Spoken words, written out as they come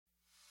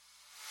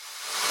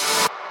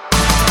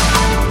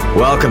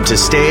Welcome to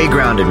Stay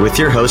Grounded with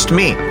your host,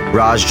 me,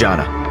 Raj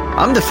Jana.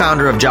 I'm the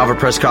founder of Java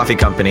Press Coffee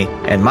Company,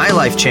 and my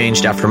life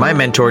changed after my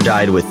mentor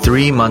died with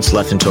 3 months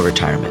left until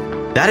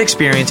retirement. That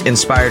experience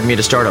inspired me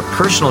to start a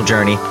personal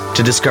journey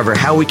to discover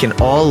how we can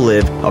all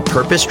live a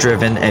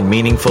purpose-driven and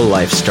meaningful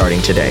life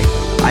starting today.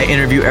 I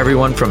interview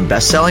everyone from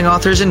best-selling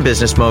authors and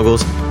business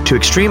moguls to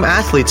extreme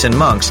athletes and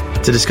monks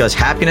to discuss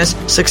happiness,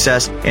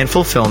 success, and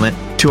fulfillment,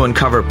 to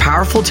uncover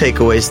powerful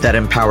takeaways that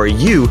empower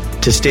you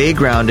to stay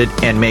grounded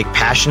and make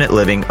passionate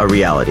living a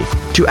reality.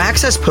 To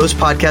access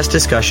post-podcast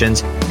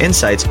discussions,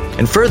 insights,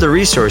 and further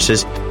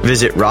resources,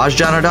 visit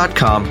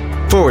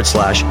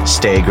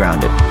rajjana.com/stay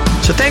grounded.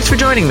 So thanks for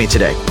joining me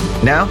today.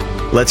 Now,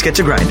 let's get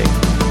to grinding.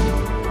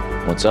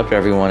 What's up,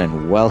 everyone,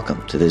 and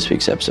welcome to this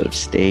week's episode of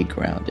Stay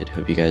Grounded.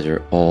 Hope you guys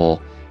are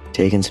all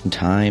taking some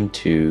time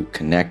to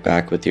connect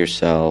back with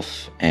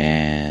yourself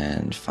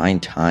and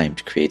find time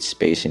to create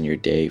space in your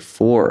day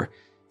for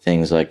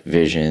things like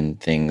vision,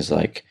 things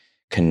like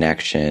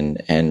connection,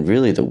 and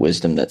really the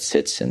wisdom that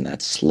sits in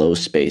that slow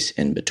space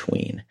in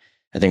between.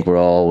 I think we're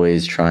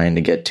always trying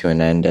to get to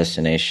an end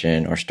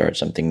destination or start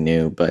something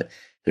new, but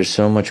there's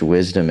so much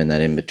wisdom in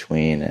that in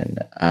between. And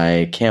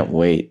I can't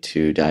wait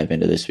to dive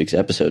into this week's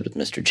episode with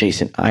Mr.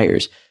 Jason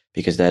Ayers,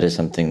 because that is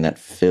something that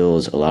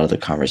fills a lot of the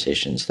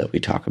conversations that we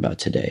talk about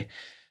today.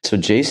 So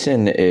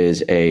Jason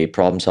is a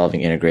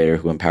problem-solving integrator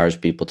who empowers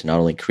people to not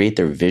only create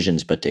their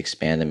visions, but to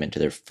expand them into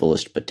their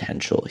fullest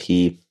potential.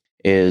 He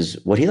is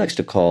what he likes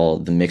to call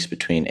the mix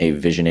between a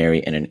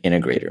visionary and an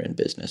integrator in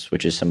business,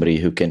 which is somebody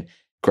who can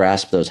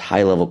grasp those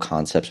high-level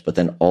concepts, but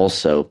then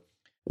also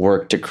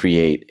work to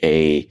create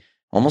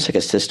almost like a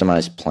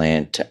systemized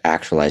plan to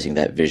actualizing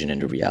that vision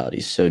into reality.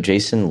 So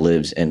Jason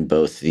lives in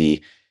both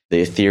the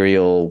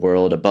ethereal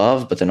world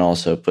above, but then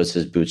also puts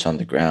his boots on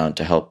the ground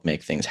to help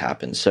make things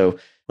happen. So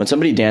when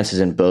somebody dances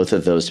in both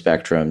of those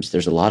spectrums,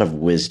 there's a lot of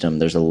wisdom,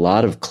 there's a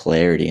lot of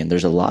clarity, and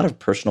there's a lot of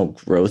personal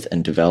growth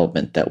and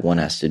development that one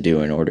has to do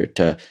in order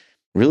to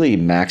really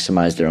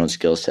maximize their own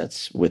skill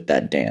sets with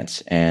that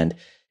dance. And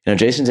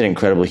Jason's an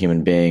incredible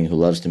human being who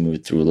loves to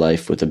move through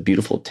life with a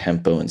beautiful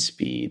tempo and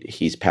speed.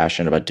 He's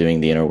passionate about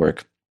doing the inner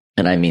work.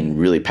 And I mean,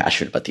 really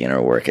passionate about the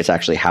inner work. It's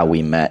actually how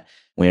we met.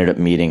 We ended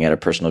up meeting at a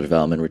personal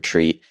development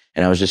retreat.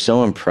 And I was just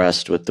so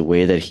impressed with the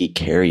way that he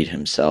carried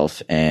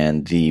himself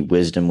and the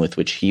wisdom with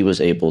which he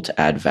was able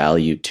to add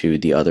value to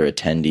the other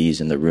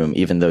attendees in the room,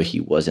 even though he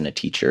wasn't a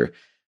teacher,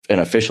 an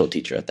official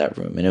teacher at that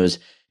room. And it was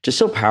just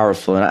so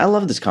powerful. And I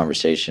love this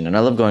conversation. And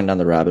I love going down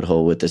the rabbit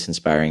hole with this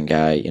inspiring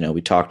guy.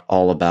 We talked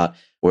all about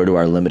where do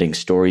our limiting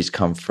stories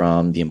come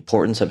from, the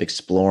importance of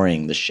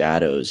exploring the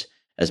shadows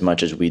as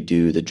much as we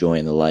do the joy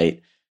and the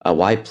light,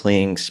 why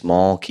playing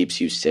small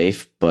keeps you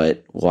safe,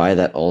 but why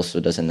that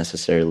also doesn't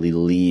necessarily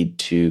lead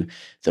to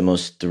the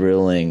most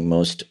thrilling,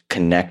 most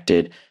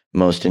connected,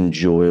 most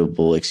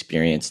enjoyable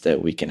experience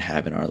that we can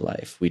have in our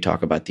life. We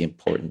talk about the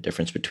important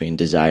difference between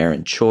desire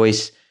and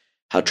choice,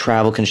 how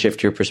travel can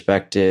shift your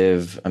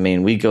perspective. I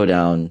mean, we go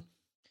down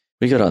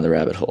the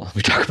rabbit hole.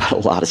 We talk about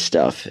a lot of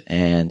stuff,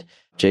 and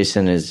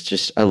Jason is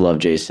just, I love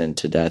Jason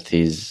to death.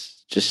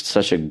 He's just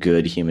such a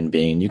good human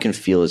being. You can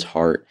feel his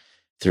heart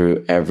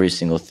through every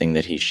single thing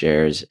that he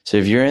shares. So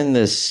if you're in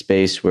this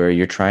space where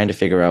you're trying to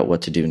figure out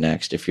what to do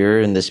next, if you're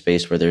in this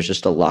space where there's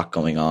just a lot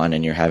going on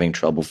and you're having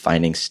trouble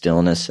finding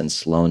stillness and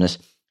slowness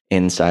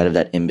inside of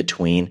that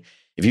in-between,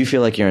 if you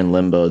feel like you're in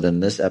limbo,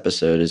 then this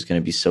episode is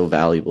going to be so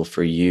valuable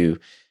for you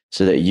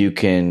so that you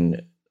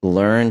can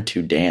learn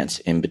to dance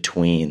in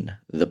between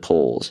the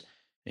poles.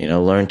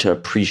 Learn to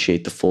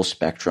appreciate the full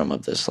spectrum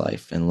of this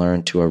life and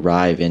learn to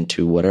arrive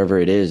into whatever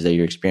it is that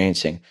you're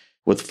experiencing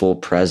with full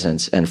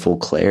presence and full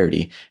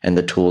clarity and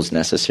the tools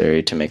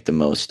necessary to make the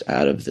most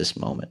out of this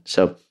moment.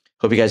 So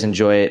hope you guys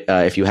enjoy it.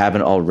 If you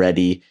haven't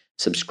already,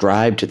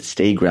 subscribe to the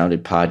Stay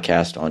Grounded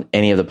podcast on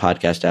any of the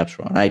podcast apps.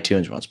 We're on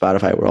iTunes, we're on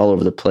Spotify, we're all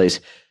over the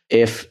place.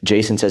 If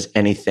Jason says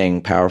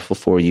anything powerful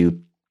for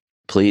you,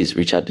 please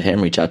reach out to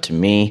him, reach out to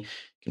me.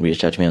 You can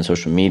reach out to me on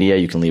social media.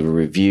 You can leave a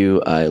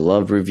review. I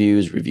love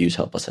reviews. Reviews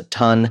help us a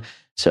ton.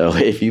 So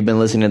if you've been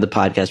listening to the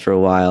podcast for a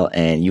while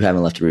and you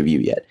haven't left a review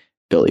yet,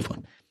 go leave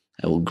one.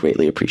 I will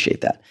greatly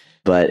appreciate that.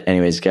 But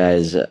anyways,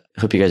 guys,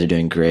 hope you guys are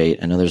doing great.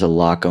 I know there's a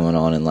lot going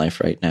on in life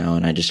right now,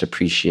 and I just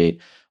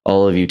appreciate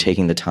all of you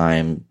taking the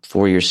time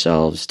for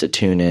yourselves to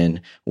tune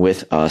in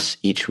with us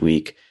each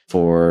week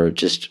for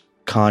just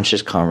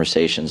conscious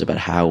conversations about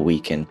how we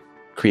can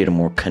create a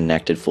more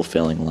connected,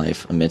 fulfilling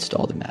life amidst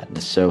all the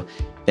madness. So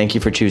thank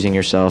you for choosing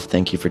yourself.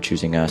 Thank you for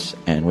choosing us.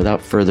 And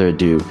without further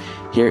ado,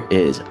 here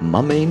is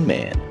my main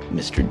man,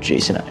 Mr.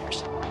 Jason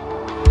Ayers.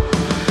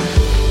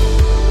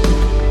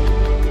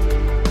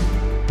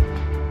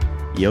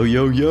 Yo,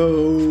 yo,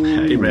 yo.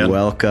 Hey, man.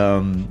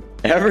 Welcome,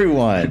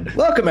 everyone.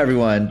 Welcome,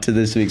 everyone, to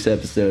this week's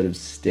episode of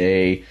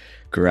Stay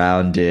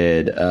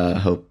Grounded.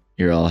 Hope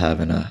you're all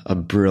having a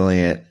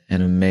brilliant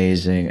and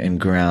amazing and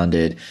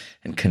grounded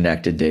and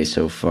connected day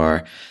so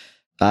far.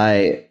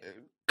 I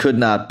could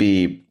not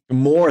be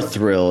more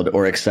thrilled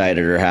or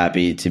excited or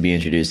happy to be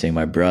introducing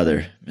my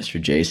brother, Mr.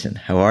 Jason.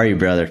 How are you,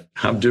 brother?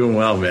 I'm doing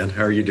well, man.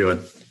 How are you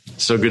doing?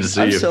 So good to see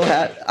you. I'm so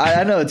happy.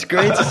 I know, it's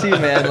great to see you,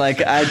 man.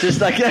 Like, I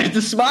just like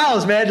the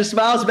smiles, man, just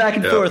smiles back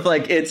and forth.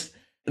 Like, it's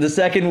the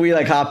second we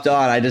like hopped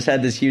on, I just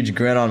had this huge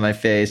grin on my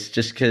face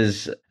just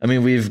because, I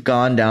mean, we've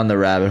gone down the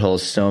rabbit hole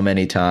so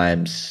many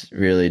times,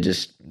 really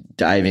just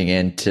diving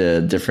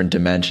into different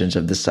dimensions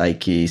of the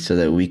psyche so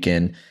that we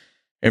can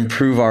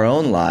improve our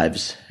own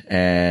lives.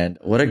 And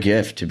what a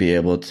gift to be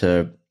able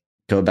to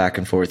go back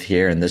and forth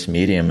here in this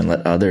medium and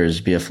let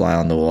others be a fly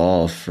on the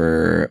wall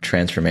for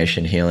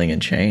transformation, healing,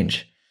 and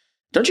change.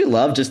 Don't you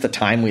love just the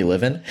time we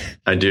live in?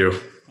 I do.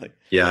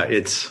 Yeah,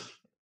 it's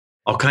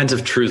all kinds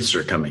of truths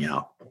are coming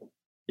out,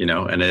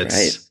 and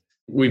it's,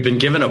 We've been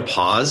given a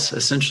pause,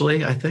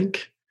 essentially, I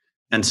think,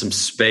 and some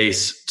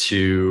space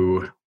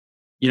to,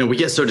 we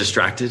get so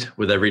distracted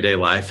with everyday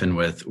life and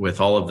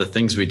with all of the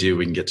things we do.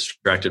 We can get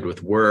distracted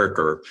with work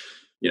or,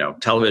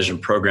 television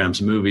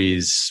programs,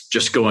 movies,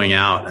 just going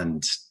out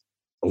and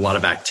a lot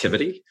of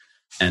activity.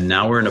 And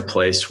now we're in a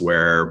place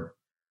where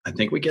I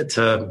think we get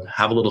to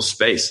have a little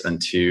space and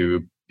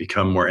to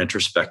become more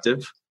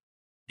introspective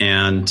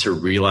and to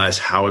realize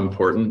how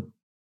important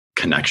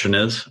connection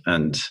is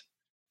and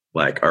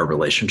like our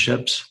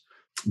relationships,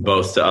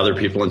 both to other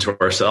people and to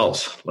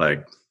ourselves.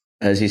 Like,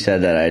 as you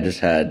said that, I just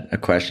had a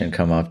question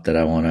come up that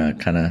I want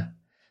to kind of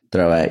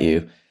throw at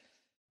you.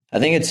 I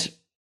think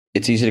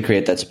it's easy to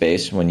create that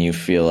space when you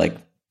feel like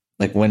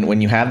when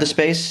you have the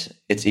space,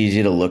 it's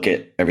easy to look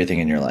at everything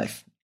in your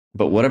life.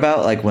 But what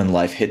about like when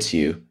life hits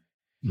you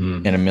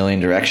in a million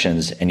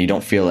directions and you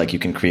don't feel like you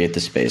can create the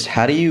space?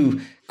 How do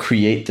you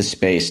create the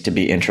space to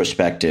be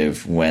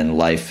introspective when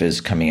life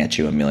is coming at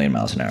you a million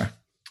miles an hour?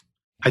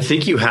 I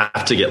think you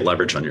have to get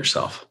leverage on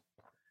yourself,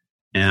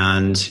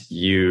 and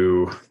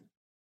you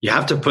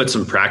have to put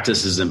some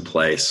practices in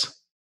place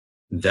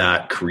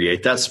that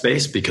create that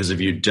space, because if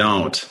you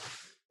don't,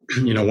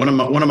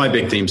 one of my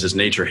big themes is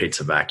nature hates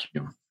a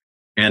vacuum,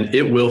 and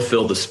it will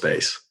fill the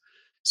space.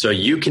 So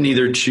you can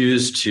either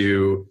choose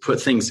to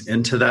put things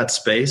into that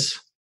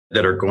space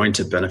that are going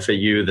to benefit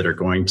you, that are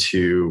going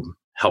to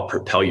help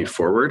propel you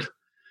forward,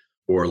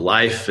 or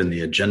life and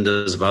the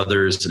agendas of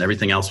others and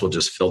everything else will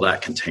just fill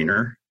that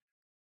container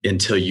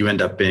until you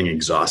end up being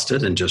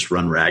exhausted and just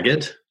run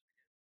ragged,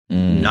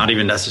 not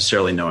even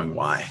necessarily knowing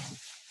why.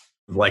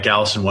 Like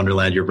Alice in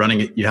Wonderland, you're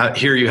running, you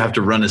have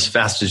to run as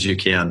fast as you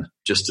can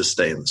just to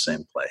stay in the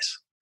same place,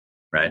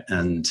 right?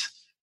 And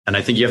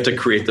I think you have to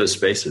create those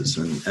spaces,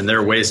 and there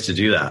are ways to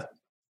do that,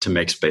 to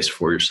make space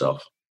for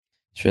yourself.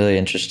 It's really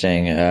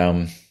interesting.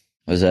 I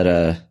was at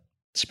a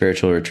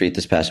spiritual retreat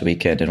this past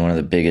weekend, and one of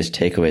the biggest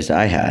takeaways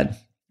I had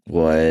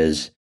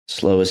was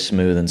slow is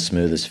smooth and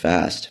smooth is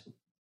fast.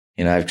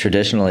 I've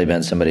traditionally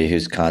been somebody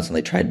who's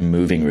constantly tried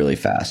moving really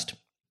fast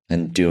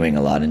and doing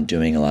a lot and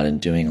doing a lot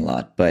and doing a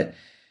lot. But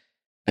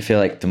I feel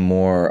like the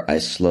more I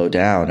slow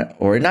down,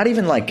 or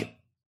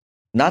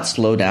not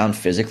slow down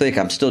physically, like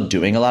I'm still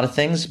doing a lot of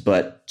things,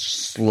 but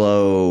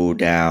slow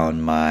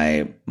down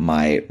my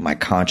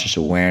conscious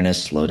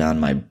awareness, slow down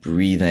my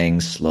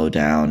breathing, slow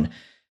down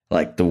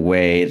like the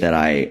way that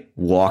I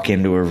walk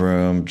into a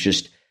room.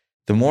 Just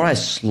the more I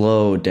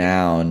slow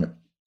down,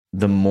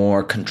 the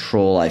more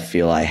control I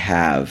feel I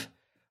have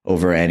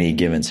over any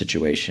given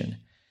situation.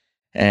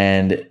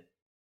 And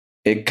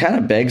it kind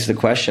of begs the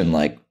question,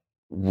 like,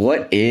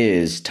 what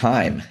is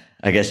time?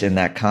 I guess in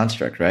that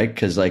construct, right?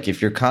 Because like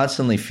if you're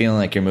constantly feeling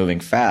like you're moving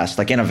fast,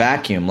 like in a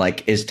vacuum,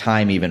 like is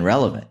time even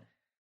relevant?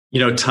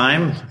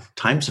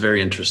 Time's very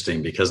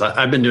interesting, because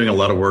I've been doing a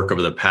lot of work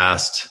over the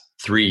past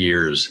 3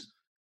 years.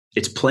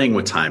 It's playing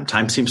with time.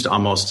 Time seems to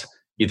almost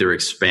either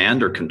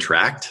expand or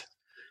contract.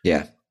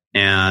 Yeah.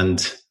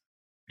 And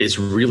it's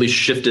really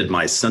shifted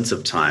my sense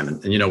of time.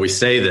 And we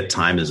say that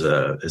time is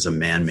a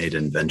man-made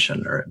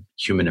invention, or a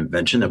human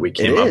invention that we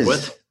came up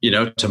with,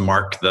 to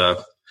mark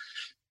the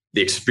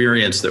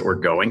experience that we're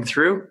going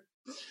through.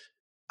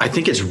 I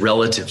think it's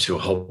relative to a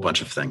whole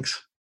bunch of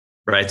things,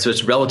 right? So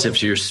it's relative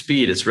to your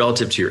speed. It's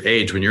relative to your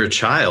age. When you're a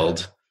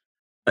child,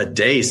 a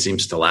day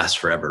seems to last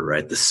forever,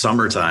 right? The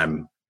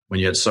summertime,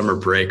 when you had summer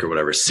break or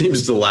whatever,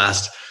 seems to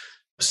last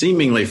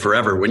seemingly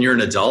forever. When you're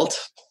an adult,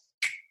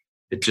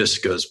 it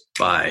just goes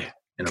by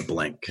in a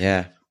blink.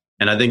 Yeah.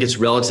 And I think it's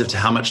relative to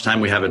how much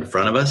time we have in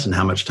front of us and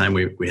how much time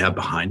we have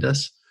behind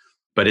us.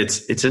 But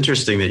it's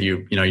interesting that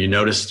you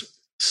noticed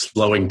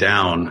slowing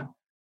down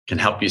can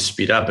help you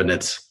speed up. And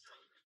it's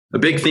a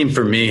big theme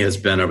for me has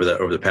been over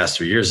the past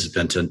 3 years has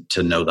been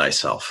to know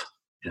thyself.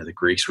 The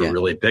Greeks were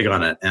really big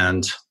on it.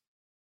 And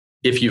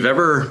if you've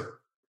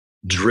ever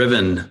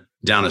driven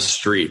down a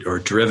street or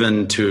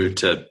driven to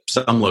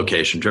some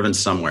location, driven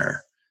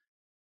somewhere,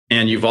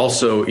 and you've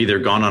also either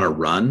gone on a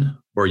run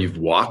or you've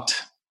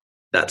walked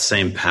that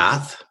same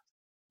path,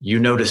 you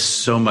notice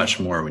so much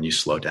more when you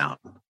slow down.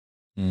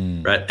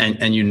 Right.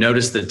 And you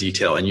notice the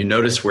detail, and you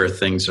notice where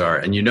things are,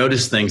 and you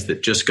notice things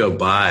that just go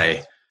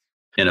by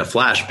in a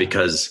flash,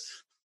 because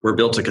we're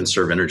built to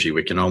conserve energy.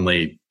 We can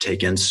only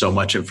take in so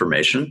much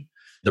information.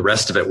 The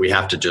rest of it, we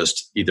have to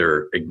just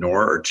either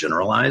ignore or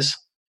generalize,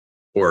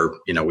 or,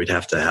 we'd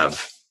have to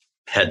have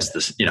heads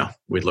this,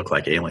 we'd look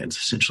like aliens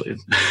essentially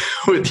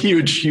with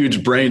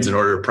huge brains in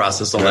order to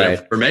process all that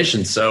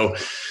information. So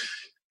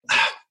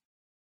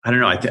I don't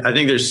know. I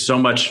think there's so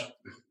much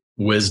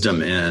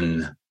wisdom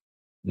in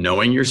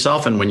knowing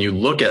yourself. And when you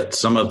look at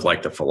some of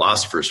like the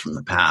philosophers from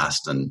the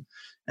past and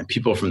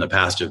people from the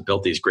past who have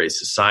built these great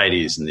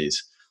societies and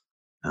these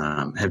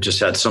have just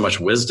had so much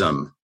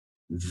wisdom,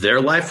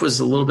 their life was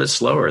a little bit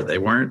slower. They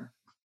weren't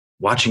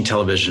watching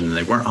television and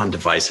they weren't on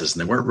devices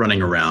and they weren't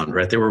running around,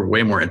 right? They were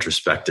way more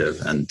introspective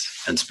and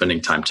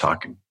spending time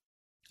talking.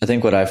 I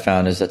think what I've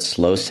found is that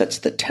slow sets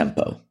the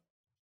tempo.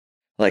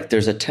 Like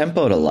there's a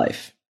tempo to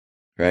life,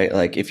 right?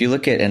 Like if you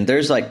look at, and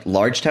there's like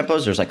large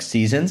tempos, there's like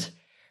seasons,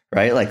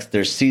 right? Like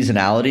there's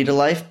seasonality to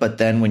life, but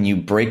then when you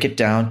break it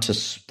down to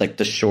like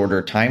the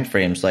shorter time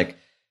frames, like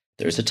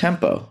there's a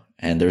tempo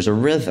and there's a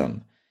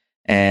rhythm.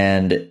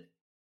 And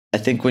I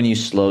think when you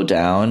slow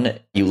down,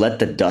 you let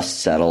the dust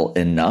settle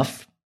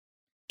enough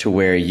to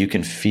where you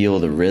can feel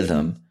the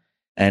rhythm.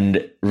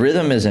 And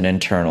rhythm is an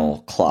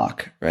internal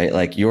clock, right?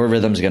 Like your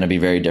rhythm is going to be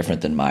very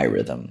different than my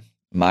rhythm.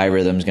 My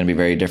rhythm is going to be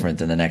very different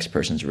than the next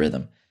person's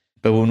rhythm.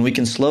 But when we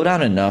can slow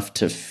down enough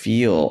to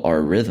feel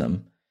our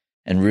rhythm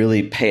and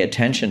really pay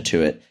attention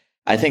to it,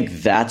 I think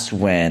that's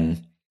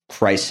when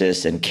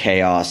crisis and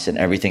chaos and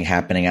everything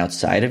happening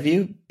outside of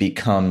you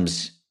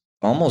becomes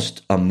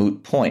almost a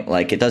moot point.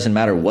 Like it doesn't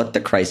matter what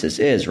the crisis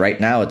is. Right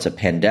now it's a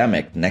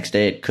pandemic. The next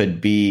day it could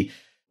be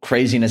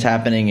craziness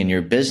happening in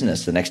your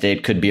business. The next day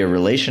it could be a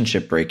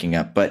relationship breaking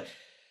up. But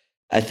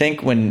I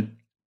think when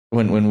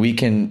we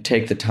can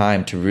take the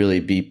time to really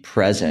be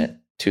present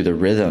to the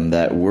rhythm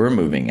that we're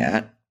moving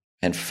at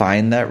and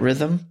find that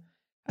rhythm,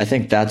 I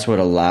think that's what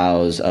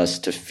allows us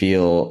to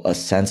feel a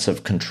sense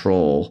of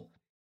control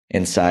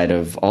inside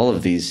of all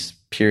of these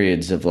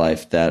periods of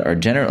life that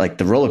are like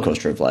the roller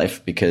coaster of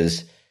life,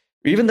 because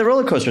even the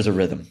roller coaster is a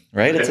rhythm,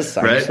 right? It's a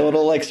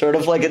sinusoidal, like sort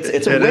of like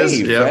it's a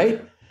wave, yep.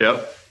 Right?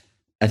 Yep.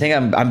 I think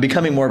I'm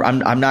becoming more.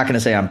 I'm not going to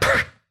say I'm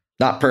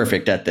not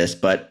perfect at this,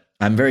 but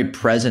I'm very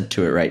present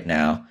to it right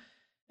now,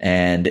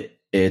 and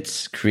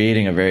it's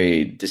creating a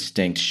very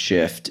distinct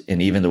shift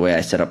in even the way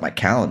I set up my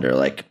calendar.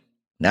 Like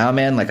now,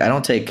 man, like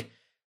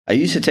I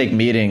used to take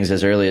meetings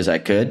as early as I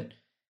could.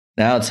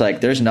 Now it's like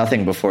there's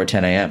nothing before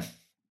 10 a.m.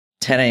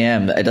 10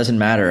 a.m. It doesn't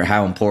matter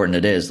how important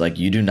it is. Like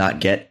you do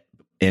not get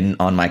in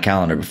on my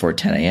calendar before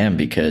 10 a.m.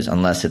 because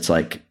unless it's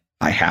like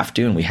I have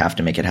to and we have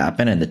to make it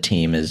happen and the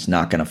team is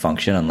not going to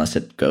function unless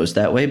it goes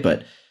that way.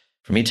 But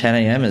for me, 10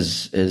 a.m.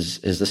 is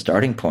the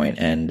starting point,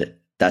 and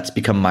that's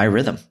become my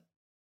rhythm.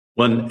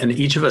 Well, and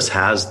each of us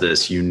has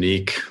this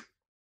unique,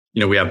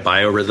 we have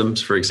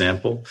biorhythms, for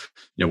example,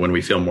 when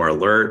we feel more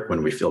alert,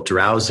 when we feel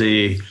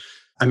drowsy.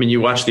 I mean, you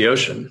watch the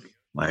ocean,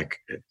 like,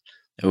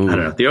 Ooh, I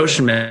don't know, the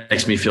ocean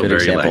makes me feel very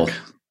example. Like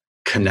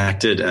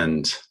connected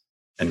and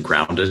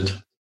grounded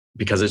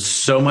because it's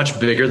so much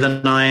bigger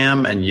than I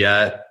am. And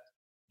yet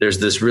there's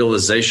this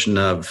realization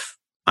of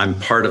I'm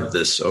part of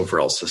this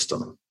overall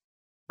system,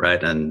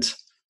 right? And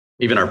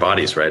even our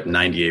bodies, right?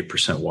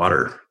 98%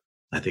 water.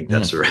 I think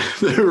that's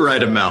the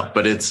right amount,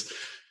 but it's,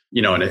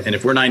 and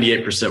if we're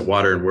 98%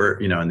 water and we're,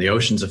 and the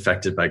ocean's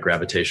affected by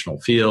gravitational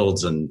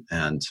fields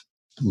and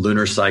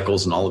lunar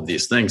cycles and all of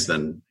these things,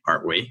 then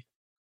aren't we?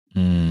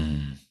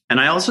 Mm. And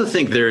I also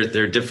think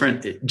they're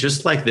different,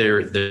 just like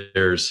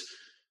there's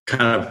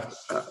kind of,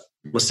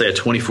 let's say a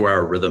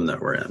 24-hour rhythm that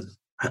we're in.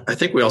 I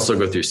think we also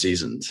go through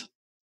seasons,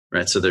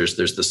 right? So there's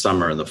the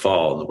summer and the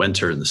fall and the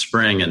winter and the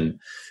spring. And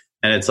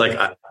it's like,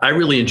 I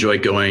really enjoy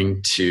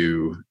going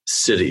to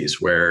cities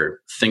where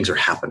things are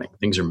happening,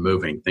 things are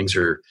moving, things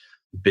are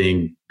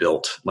being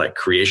built, like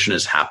creation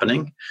is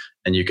happening.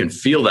 And you can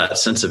feel that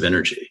sense of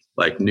energy,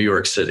 like New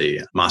York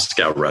City,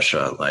 Moscow,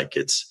 Russia. Like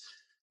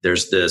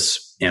there's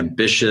this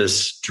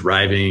ambitious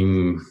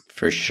driving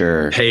for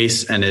sure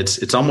pace, and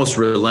it's almost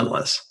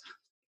relentless.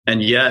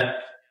 And yet,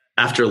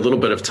 after a little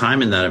bit of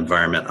time in that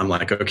environment, I'm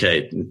like,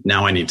 okay,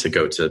 now I need to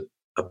go to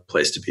a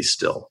place to be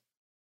still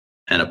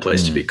and a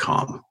place to be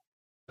calm,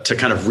 to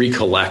kind of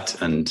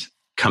recollect and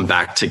come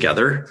back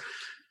together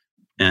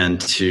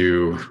and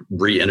to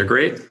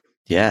reintegrate.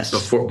 Yes.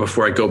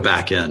 Before I go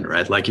back in,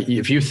 right? Like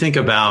if you think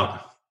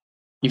about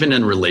even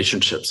in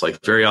relationships,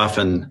 like very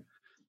often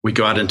we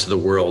go out into the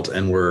world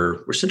and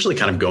we're essentially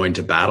kind of going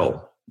to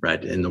battle,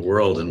 right? In the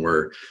world, and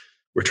we're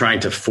trying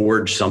to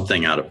forge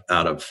something out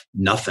of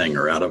nothing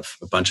or out of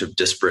a bunch of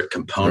disparate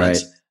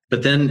components. Right.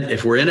 But then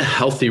if we're in a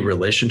healthy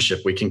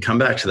relationship, we can come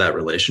back to that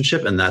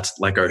relationship, and that's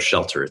like our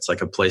shelter. It's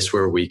like a place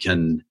where we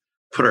can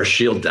put our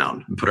shield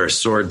down and put our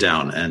sword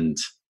down and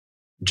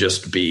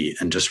just be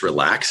and just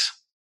relax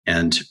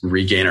and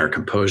regain our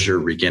composure,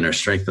 regain our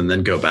strength, and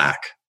then go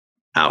back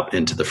out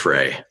into the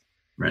fray.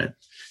 Right.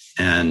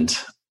 And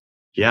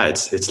yeah,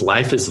 it's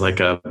life is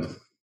like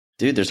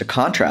dude, there's a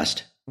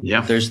contrast.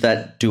 Yeah. There's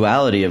that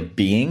duality of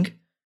being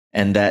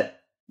and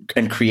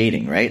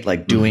creating, right?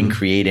 Like doing,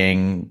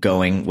 creating,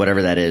 going,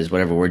 whatever that is,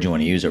 whatever word you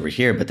want to use over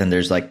here. But then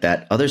there's like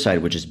that other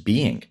side, which is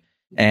being.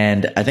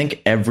 And I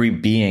think every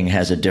being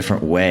has a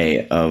different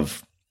way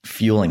of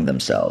fueling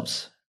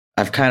themselves.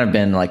 I've kind of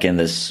been like in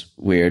this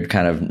weird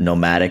kind of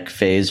nomadic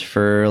phase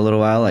for a little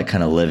while, like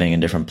kind of living in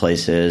different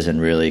places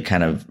and really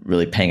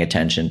paying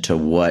attention to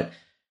what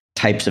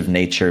types of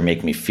nature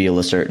make me feel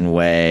a certain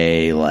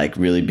way, like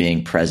really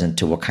being present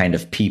to what kind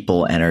of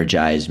people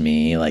energize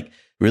me, like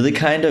really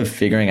kind of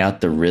figuring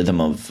out the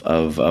rhythm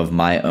of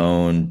my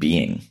own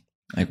being.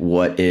 Like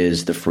what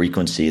is the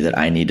frequency that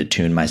I need to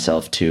tune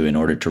myself to in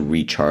order to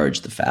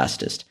recharge the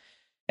fastest?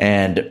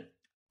 And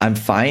I'm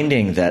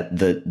finding that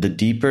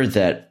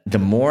the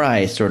more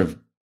I sort of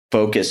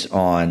focus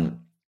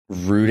on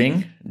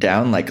rooting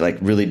down, like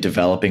really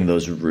developing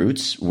those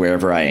roots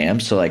wherever I am.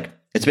 So like,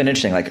 it's been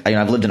interesting. Like,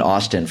 I've lived in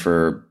Austin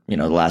for, the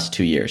last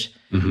 2 years,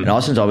 and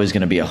Austin's always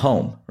going to be a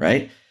home.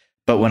 Right.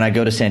 But when I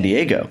go to San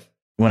Diego,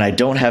 when I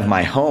don't have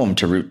my home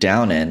to root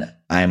down in,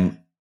 I'm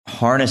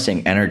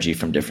harnessing energy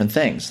from different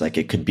things. Like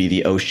it could be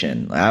the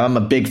ocean. I'm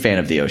a big fan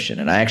of the ocean,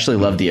 and I actually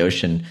love the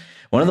ocean.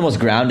 One of the most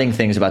grounding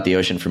things about the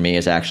ocean for me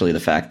is actually the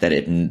fact that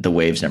the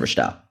waves never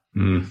stop.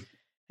 And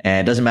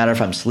it doesn't matter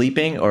if I'm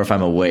sleeping or if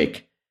I'm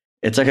awake.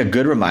 It's like a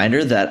good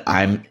reminder that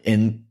I'm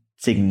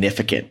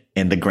insignificant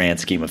in the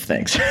grand scheme of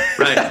things.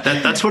 Right.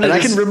 That's what it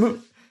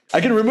is. I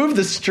can remove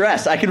the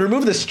stress. I can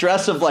remove the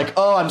stress of like,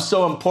 oh, I'm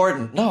so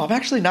important. No, I'm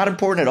actually not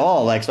important at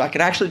all. Like, so I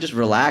can actually just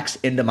relax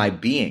into my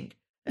being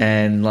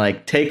and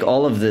like take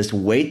all of this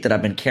weight that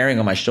I've been carrying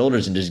on my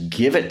shoulders and just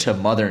give it to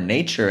Mother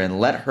Nature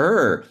and let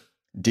her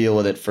deal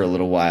with it for a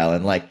little while.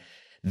 And like,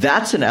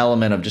 that's an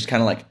element of just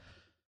kind of like,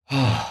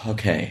 oh,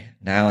 okay,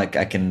 now like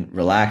I can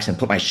relax and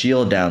put my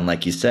shield down,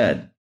 like you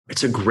said.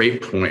 It's a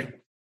great point.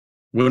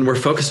 When we're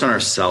focused on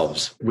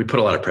ourselves, we put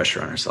a lot of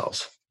pressure on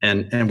ourselves,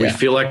 and we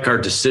feel like our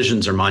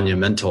decisions are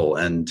monumental.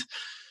 And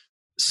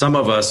some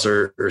of us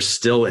are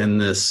still in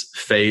this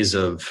phase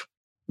of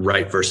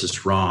right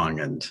versus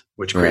wrong, and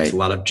which creates a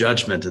lot of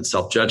judgment and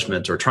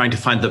self-judgment, or trying to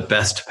find the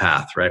best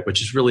path, right?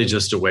 Which is really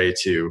just a way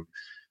to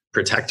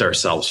protect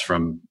ourselves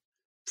from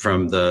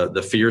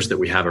the fears that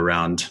we have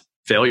around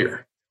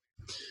failure.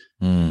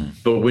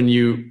 But when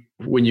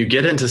you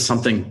get into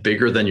something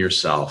bigger than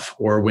yourself,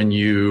 or when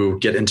you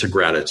get into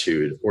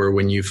gratitude, or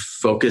when you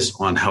focus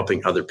on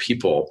helping other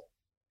people,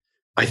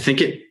 I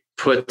think it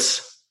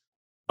puts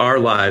our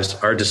lives,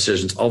 our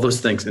decisions, all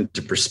those things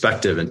into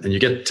perspective. And you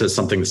get to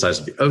something the size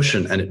of the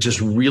ocean, and it just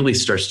really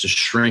starts to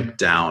shrink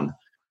down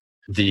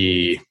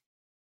in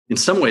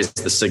some ways,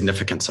 the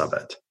significance of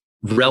it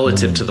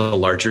relative to the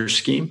larger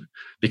scheme.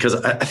 Because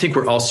I think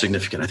we're all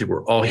significant. I think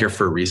we're all here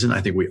for a reason.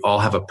 I think we all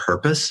have a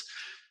purpose.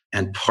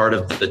 And part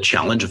of the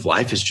challenge of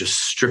life is just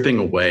stripping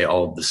away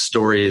all of the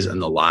stories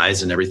and the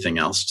lies and everything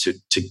else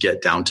to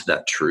get down to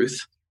that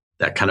truth,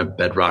 that kind of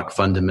bedrock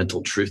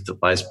fundamental truth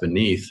that lies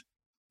beneath.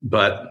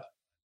 But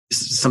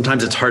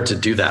sometimes it's hard to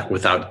do that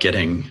without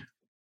getting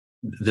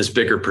this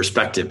bigger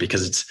perspective,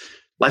 because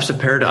life's a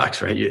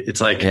paradox, right? It's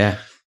like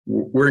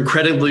we're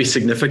incredibly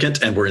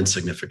significant and we're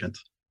insignificant.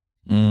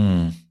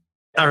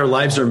 Our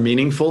lives are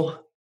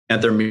meaningful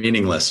and they're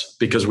meaningless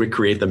because we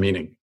create the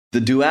meaning. The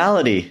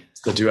duality.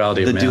 The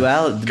duality of man. The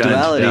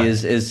duality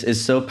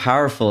is so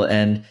powerful.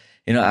 And,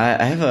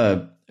 I have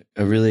a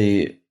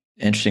really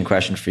interesting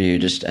question for you,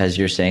 just as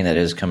you're saying that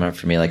is coming up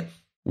for me. Like,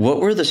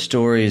 what were the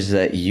stories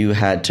that you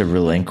had to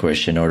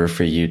relinquish in order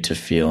for you to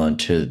feel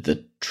into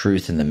the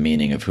truth and the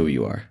meaning of who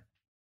you are?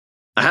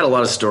 I had a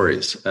lot of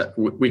stories.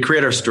 We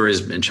create our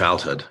stories in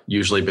childhood,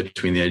 usually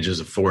between the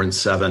ages of 4 and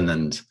 7.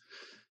 And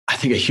I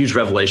think a huge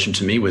revelation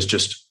to me was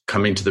just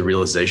coming to the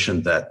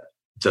realization that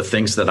the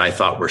things that I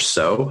thought were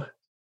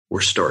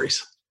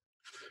stories.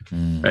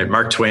 Right?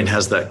 Mark Twain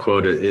has that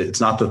quote: "It's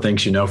not the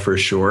things you know for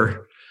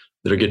sure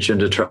that'll get you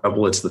into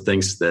trouble. It's the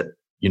things that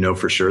you know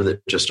for sure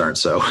that just aren't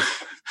so."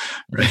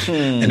 Right?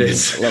 And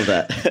love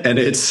that.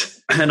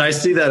 And I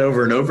see that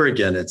over and over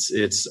again.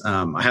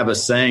 I have a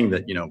saying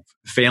that,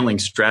 failing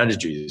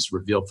strategies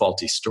reveal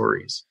faulty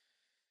stories.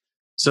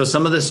 So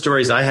some of the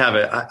stories I have,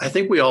 I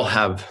think we all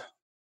have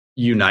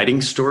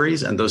uniting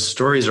stories, and those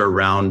stories are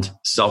around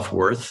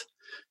self-worth,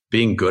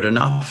 being good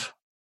enough,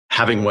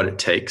 having what it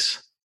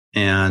takes.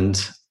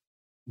 And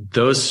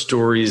those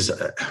stories,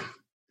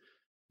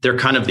 they're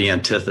kind of the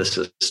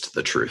antithesis to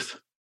the truth,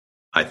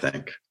 I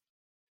think.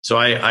 So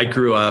I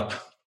grew up,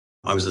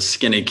 I was a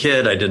skinny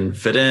kid. I didn't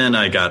fit in.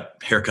 I got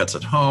haircuts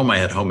at home. I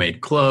had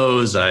homemade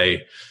clothes.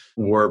 I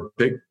wore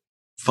big,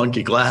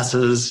 funky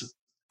glasses,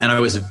 and I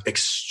was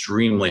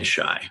extremely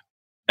shy.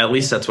 At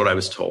least that's what I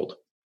was told.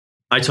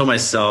 I told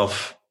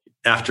myself,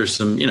 after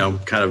some,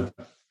 kind of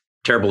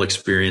terrible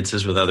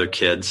experiences with other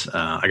kids,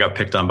 I got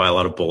picked on by a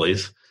lot of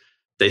bullies.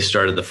 They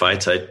started the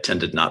fights. I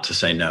tended not to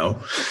say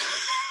no.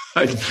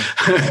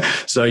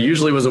 So it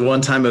usually was a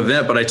one-time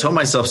event, but I told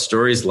myself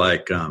stories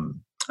like,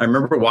 I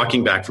remember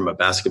walking back from a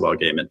basketball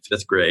game in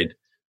 5th grade,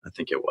 I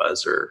think it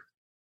was, or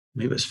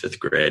maybe it was 5th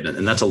grade.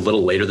 And that's a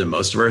little later than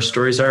most of our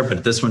stories are,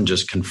 but this one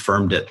just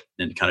confirmed it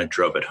and kind of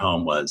drove it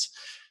home. Was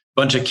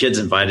a bunch of kids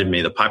invited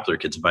me, the popular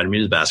kids invited me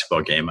to the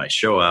basketball game. I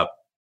show up,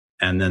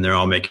 and then they're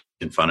all making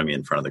fun of me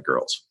in front of the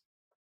girls.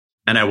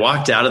 And I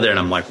walked out of there, and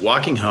I'm like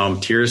walking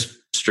home, tears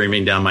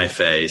streaming down my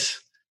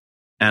face.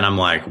 And I'm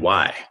like,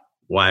 why?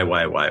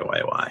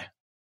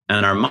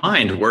 And our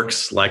mind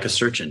works like a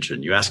search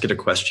engine. You ask it a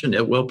question,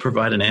 it will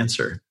provide an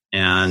answer.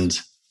 And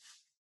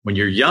when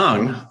you're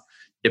young,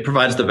 it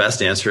provides the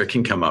best answer it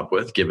can come up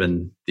with,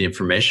 given the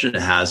information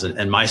it has.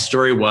 And my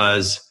story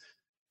was,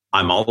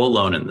 I'm all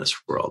alone in this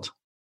world.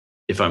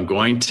 If I'm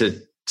going to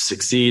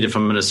succeed, if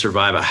I'm going to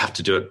survive, I have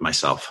to do it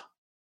myself.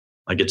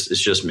 Like it's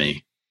just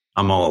me.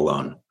 I'm all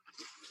alone.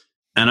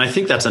 And I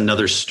think that's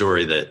another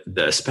story that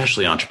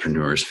especially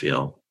entrepreneurs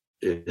feel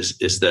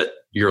is that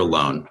you're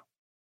alone.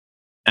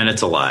 And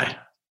it's a lie.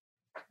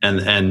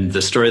 And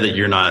the story that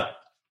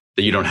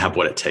you don't have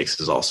what it takes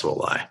is also a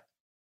lie,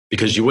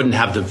 because you wouldn't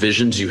have the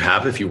visions you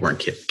have if you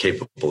weren't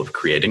capable of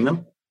creating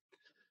them.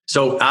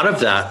 So out of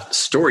that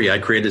story, I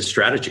created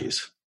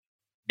strategies.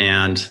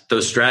 And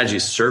those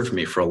strategies served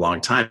me for a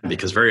long time,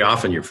 because very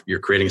often you're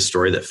creating a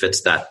story that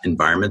fits that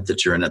environment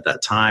that you're in at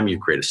that time. You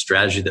create a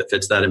strategy that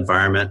fits that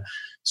environment.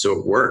 So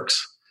it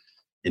works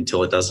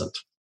until it doesn't,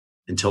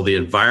 until the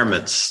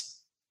environment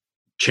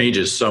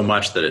changes so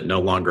much that it no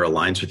longer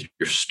aligns with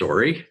your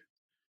story.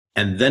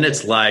 And then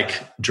it's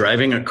like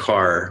driving a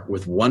car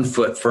with one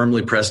foot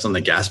firmly pressed on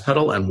the gas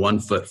pedal and one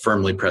foot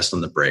firmly pressed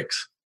on the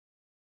brakes.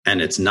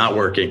 And it's not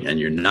working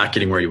and you're not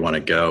getting where you want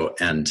to go.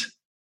 And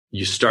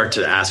you start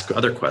to ask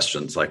other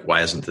questions like,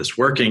 why isn't this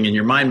working? And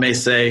your mind may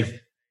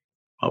say,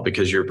 oh,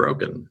 because you're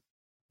broken.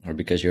 Or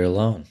because you're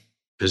alone.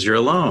 Because you're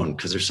alone,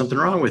 because there's something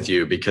wrong with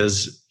you,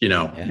 because,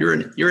 you're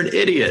an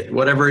idiot,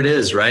 whatever it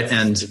is, right?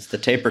 And it's the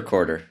tape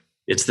recorder.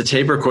 It's the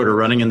tape recorder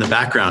running in the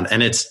background.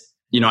 And it's,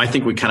 I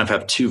think we kind of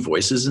have two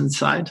voices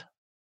inside.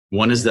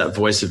 One is that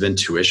voice of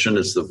intuition.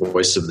 It's the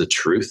voice of the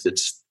truth.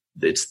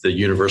 It's the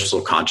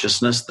universal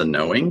consciousness, the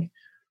knowing.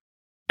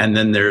 And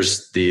then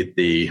there's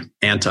the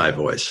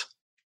anti-voice,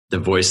 the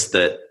voice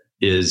that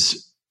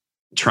is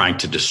trying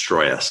to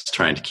destroy us,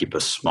 trying to keep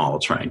us small,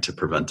 trying to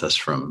prevent us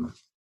from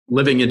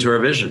living into our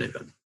vision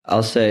even.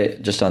 I'll say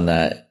just on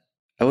that,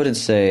 I wouldn't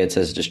say it's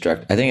as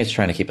destructive. I think it's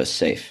trying to keep us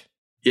safe.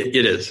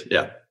 It is,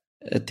 yeah.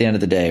 At the end of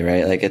the day,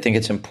 right? Like, I think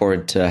it's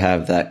important to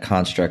have that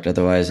construct.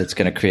 Otherwise, it's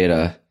going to create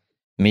a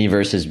me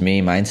versus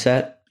me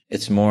mindset.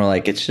 It's more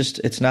like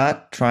it's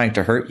not trying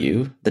to hurt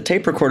you. The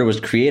tape recorder was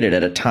created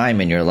at a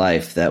time in your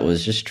life that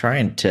was just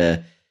trying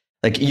to,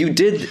 like,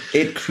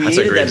 it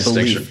created that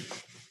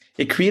belief.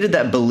 It created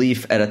that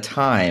belief at a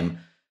time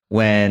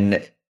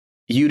when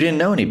you didn't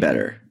know any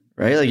better,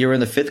 right? Like, you were in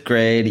the 5th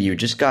grade, you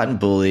just gotten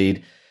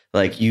bullied,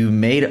 like, you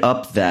made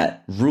up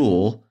that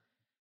rule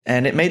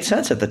and it made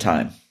sense at the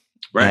time.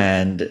 Right.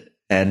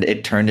 And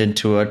it turned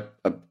into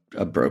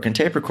a broken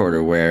tape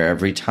recorder where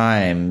every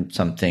time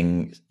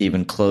something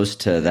even close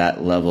to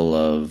that level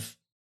of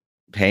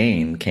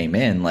pain came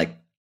in, like,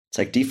 it's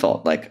like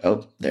default, like,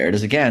 oh, there it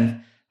is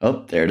again.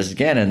 Oh, there it is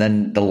again. And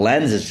then the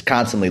lens is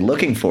constantly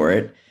looking for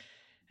it.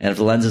 And if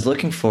the lens is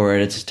looking for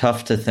it, it's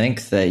tough to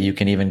think that you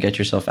can even get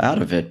yourself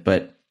out of it.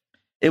 But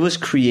it was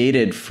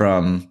created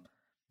from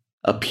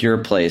a pure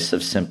place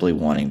of simply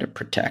wanting to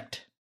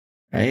protect,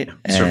 right?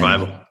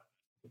 Survival.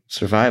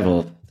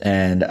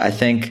 And I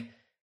think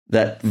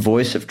that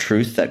voice of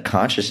truth, that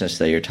consciousness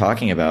that you're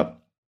talking about,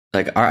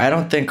 like, I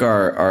don't think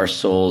our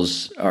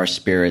souls, our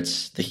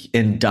spirits, the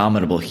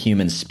indomitable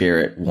human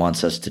spirit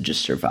wants us to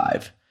just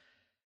survive.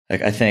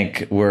 Like, I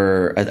think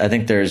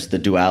there's the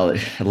duality.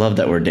 I love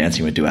that we're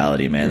dancing with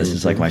duality, man. This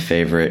is like my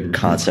favorite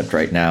concept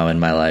right now in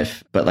my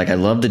life. But like, I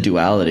love the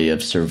duality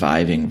of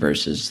surviving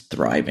versus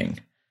thriving.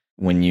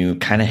 When you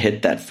kind of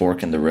hit that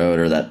fork in the road,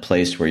 or that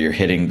place where you're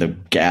hitting the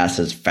gas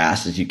as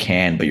fast as you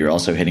can, but you're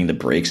also hitting the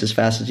brakes as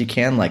fast as you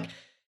can, like,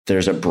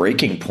 there's a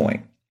breaking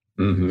point.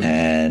 Mm-hmm.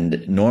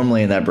 And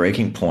normally in that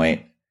breaking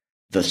point,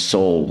 the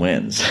soul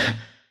wins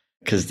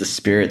because the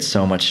spirit's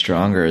so much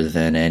stronger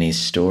than any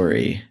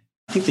story.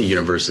 I think the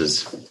universe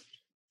is,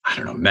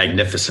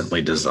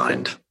 magnificently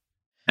designed.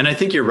 And I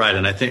think you're right.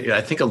 And I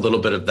think a little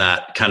bit of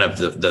that kind of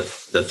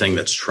the thing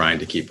that's trying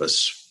to keep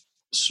us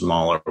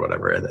small or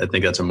whatever. I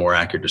think that's a more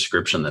accurate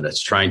description, that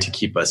it's trying to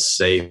keep us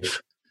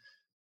safe.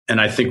 And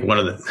I think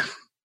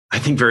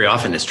very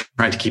often it's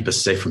trying to keep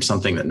us safe from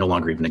something that no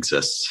longer even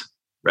exists,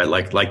 right?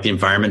 Like the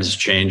environment has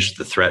changed.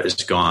 The threat is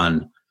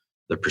gone.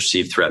 The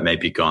perceived threat may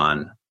be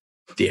gone.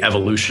 The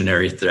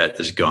evolutionary threat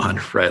is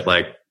gone, right?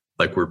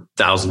 Like we're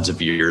thousands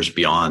of years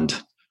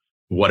beyond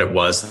what it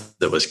was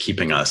that was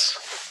keeping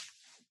us,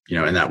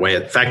 in that way.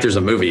 In fact, there's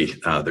a movie,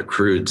 The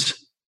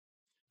Croods.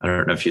 I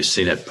don't know if you've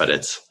seen it, but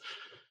it's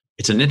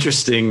an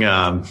interesting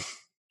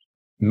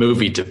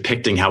movie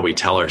depicting how we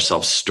tell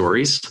ourselves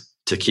stories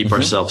to keep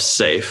ourselves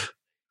safe,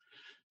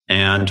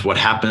 and what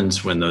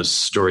happens when those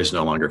stories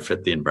no longer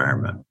fit the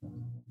environment.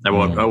 I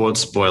won't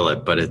spoil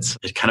it, but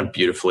it kind of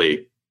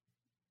beautifully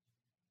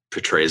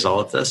portrays all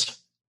of this.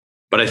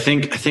 But I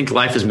think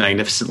life is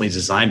magnificently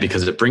designed,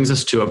 because it brings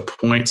us to a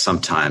point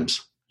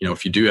sometimes,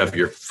 if you do have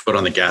your foot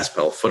on the gas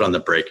pedal, foot on the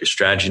brake, your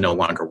strategy no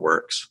longer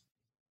works.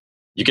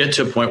 You get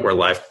to a point where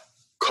life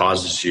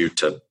causes you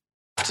to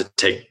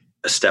take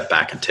a step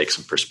back and take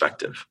some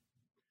perspective.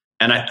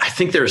 And I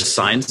think there are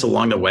signs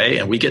along the way,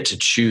 and we get to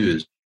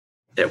choose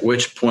at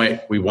which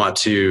point we want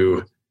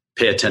to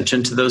pay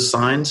attention to those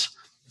signs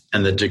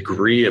and the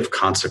degree of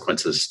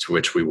consequences to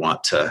which we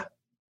want to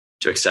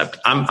accept.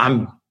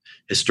 I'm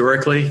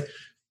historically,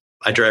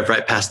 I drive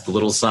right past the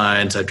little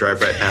signs. I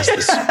drive right past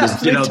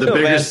the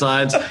bigger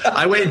signs.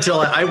 I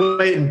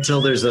wait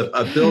until there's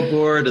a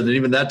billboard, and then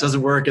even that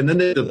doesn't work. And then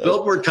the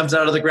billboard comes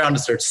out of the ground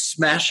and starts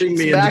smashing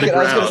me into the ground.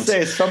 I was going to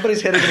say,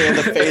 somebody's hitting me in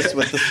the face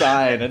with the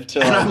sign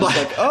until I'm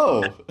like,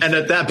 oh. And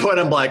at that point,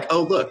 I'm like,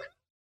 oh, look,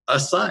 a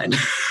sign.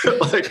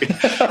 Where have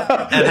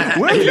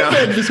you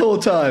been this whole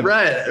time?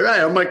 Right.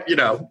 I'm like,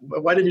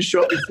 why didn't you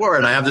show up before?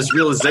 And I have this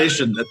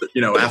realization that,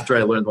 after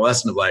I learned the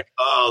lesson of like,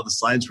 oh, the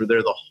signs were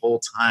there the whole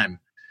time.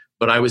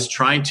 But I was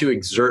trying to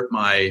exert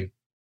my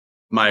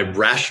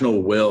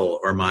rational will,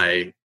 or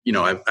I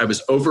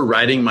was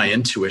overriding my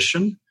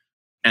intuition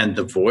and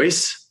the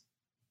voice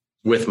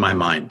with my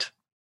mind.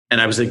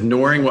 And I was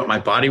ignoring what my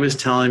body was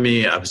telling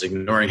me. I was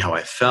ignoring how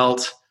I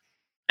felt.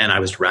 And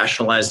I was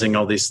rationalizing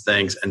all these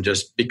things, and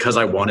just because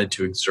I wanted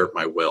to exert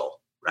my will.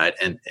 Right.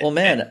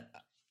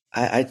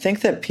 I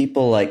think that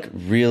people I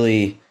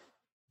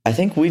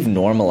think we've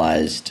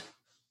normalized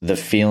the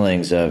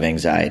feelings of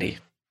anxiety.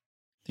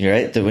 You're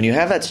right. That when you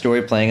have that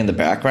story playing in the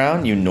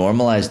background, you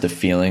normalize the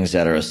feelings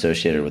that are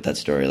associated with that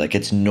story. Like,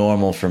 it's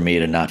normal for me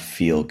to not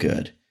feel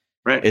good.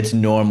 Right. It's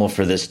normal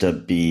for this to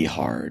be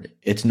hard.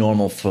 It's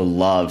normal for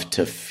love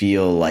to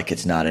feel like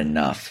it's not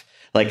enough.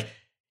 Like,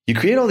 you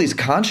create all these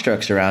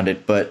constructs around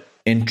it, but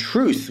in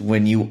truth,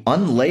 when you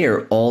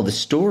unlayer all the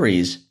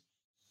stories,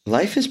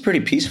 life is pretty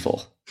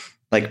peaceful.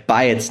 Like,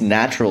 by its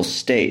natural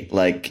state.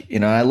 Like,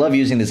 I love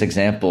using this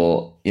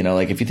example,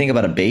 like if you think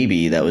about a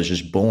baby that was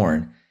just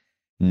born,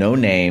 no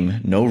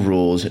name, no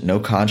rules, no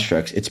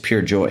constructs. It's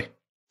pure joy,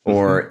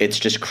 or it's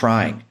just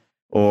crying,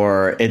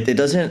 or it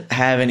doesn't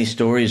have any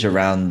stories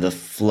around the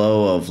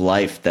flow of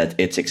life that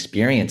it's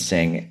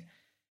experiencing.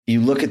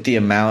 You look at the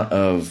amount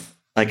of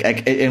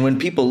and when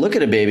people look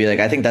at a baby,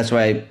 I think that's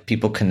why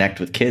people connect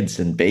with kids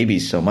and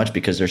babies so much,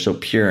 because they're so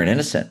pure and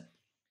innocent.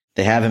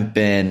 They haven't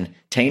been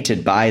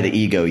tainted by the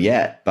ego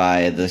yet,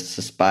 by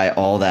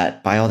all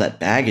that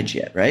baggage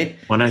yet, right?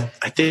 When I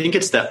think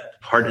it's that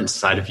part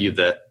inside of you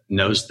that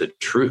knows the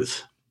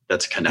truth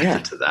that's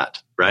connected to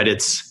that, right?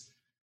 It's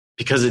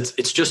because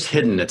it's just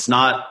hidden. It's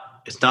not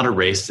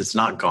erased. It's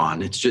not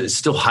gone. It's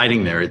still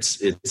hiding there.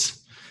 It's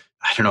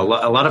I don't know.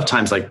 A lot of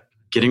times, like,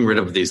 getting rid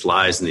of these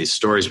lies and these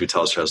stories we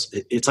tell ourselves,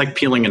 it's like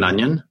peeling an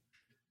onion.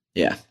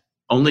 Yeah.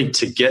 Only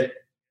to get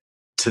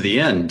to the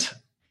end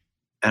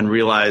and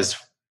realize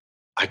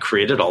I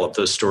created all of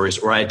those stories,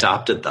 or I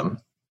adopted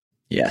them.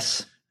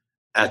 Yes.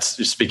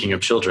 Speaking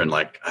of children,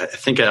 I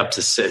think it's up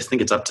to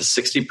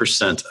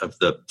 60% of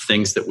the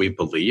things that we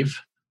believe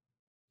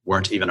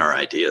weren't even our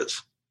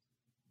ideas.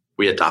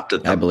 We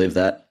adopted them. I believe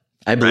that.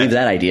 I believe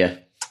that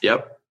idea.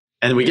 Yep.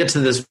 And we get to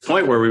this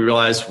point where we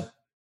realize,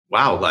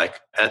 wow,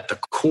 at the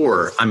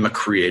core, I'm a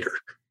creator,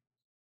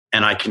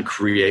 and I can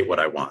create what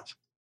I want.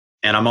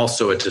 And I'm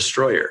also a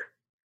destroyer,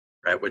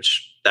 right?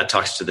 Which that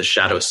talks to the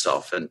shadow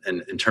self. And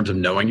in terms of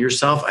knowing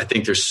yourself, I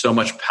think there's so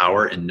much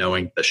power in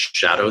knowing the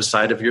shadow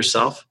side of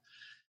yourself.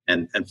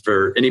 And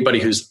for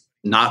anybody who's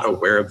not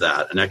aware of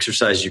that, an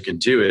exercise you can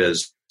do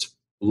is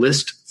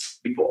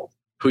list people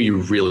who you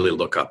really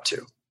look up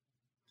to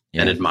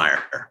and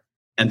admire.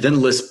 And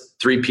then list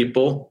 3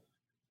 people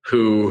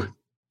who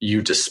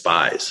you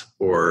despise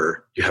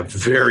or you have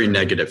very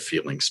negative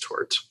feelings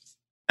towards.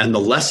 And the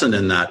lesson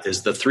in that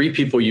is the 3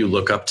 people you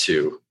look up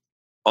to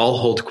all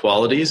hold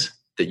qualities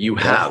that you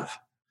have.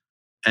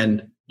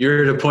 And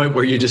you're at a point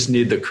where you just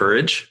need the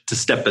courage to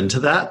step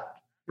into that,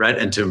 right?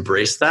 And to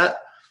embrace that.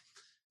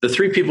 The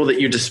 3 people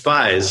that you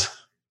despise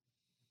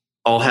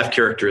all have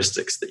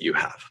characteristics that you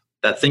have.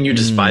 That thing you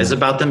despise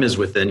about them is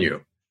within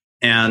you.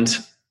 And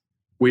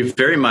we've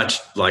very much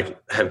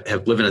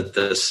have lived in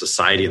this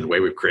society and the way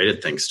we've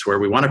created things to where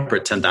we want to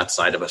pretend that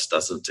side of us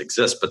doesn't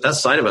exist. But that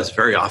side of us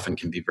very often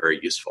can be very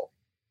useful.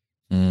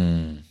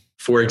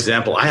 For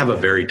example, I have a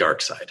very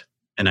dark side,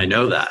 and I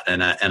know that.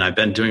 And I've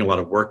been doing a lot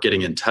of work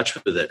getting in touch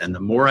with it. And the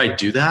more I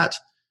do that,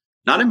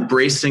 not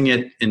embracing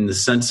it in the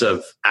sense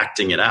of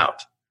acting it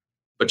out,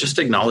 but just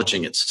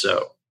acknowledging it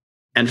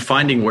and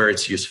finding where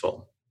it's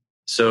useful.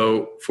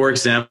 So, for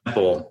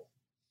example,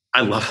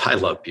 I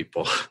love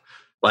people.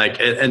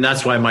 And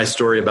that's why my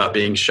story about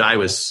being shy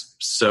was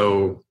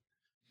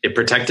it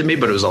protected me,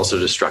 but it was also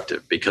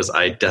destructive because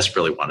I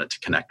desperately wanted to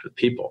connect with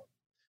people.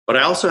 But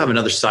I also have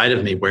another side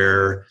of me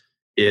where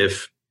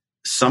if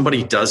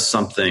somebody does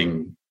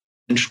something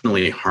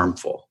intentionally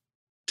harmful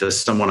to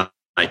someone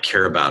I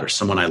care about or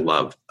someone I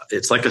love,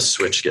 it's like a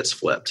switch gets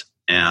flipped.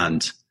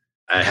 And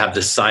I have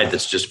this side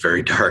that's just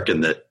very dark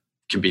and that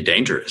can be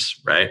dangerous,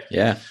 right?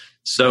 Yeah.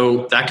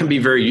 So that can be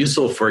very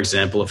useful. For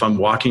example, if I'm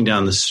walking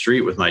down the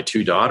street with my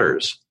 2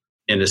 daughters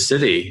in a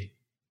city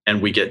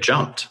and we get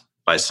jumped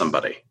by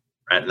somebody,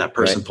 right? And that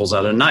person pulls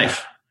out a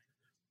knife.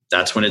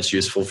 That's when it's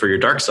useful for your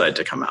dark side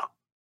to come out,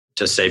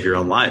 to save your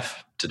own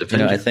life, to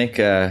defend you. I think,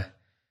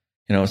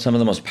 some of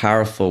the most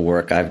powerful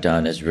work I've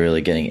done is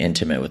really getting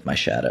intimate with my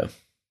shadow,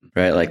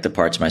 right? Like the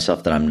parts of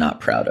myself that I'm not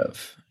proud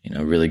of.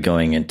 really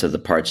going into the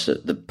parts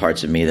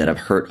of me that have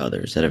hurt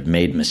others, that have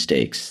made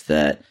mistakes,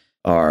 that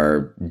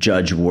are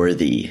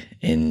judge-worthy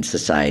in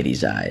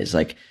society's eyes.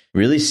 Like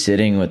really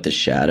sitting with the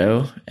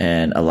shadow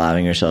and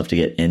allowing yourself to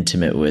get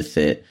intimate with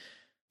it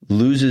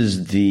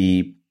loses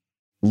the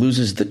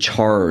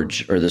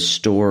charge or the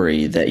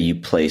story that you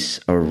place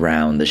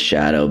around the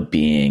shadow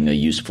being a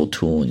useful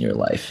tool in your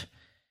life,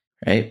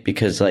 right?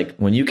 Because like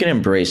when you can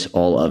embrace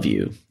all of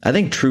you, I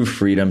think true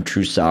freedom,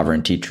 true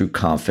sovereignty, true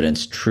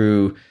confidence,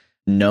 true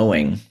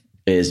knowing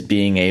is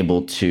being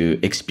able to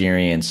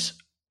experience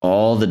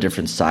all the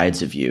different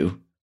sides of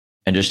you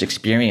and just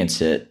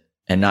experience it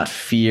and not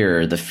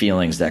fear the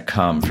feelings that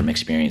come from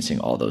experiencing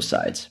all those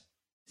sides.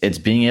 It's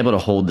being able to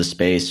hold the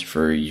space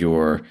for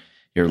your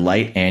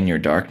light and your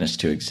darkness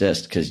to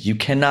exist, because you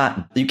can't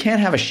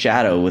have a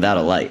shadow without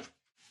a light.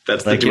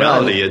 That's the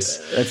duality.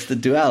 That's the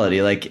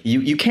duality. Like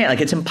you can't,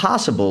 like it's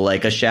impossible.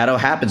 Like a shadow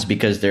happens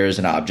because there's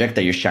an object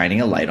that you're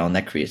shining a light on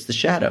that creates the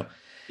shadow.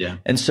 Yeah.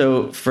 And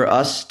so for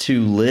us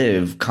to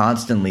live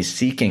constantly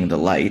seeking the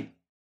light,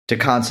 to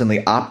constantly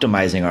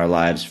optimizing our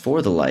lives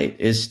for the light,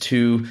 is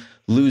to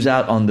lose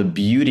out on the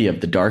beauty of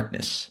the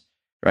darkness,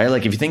 right?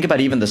 Like if you think about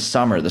even the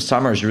summer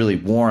is really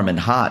warm and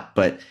hot,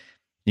 but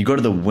you go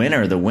to the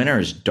winter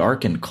is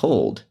dark and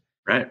cold.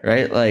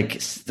 Right.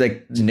 Like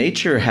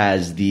nature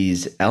has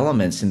these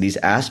elements and these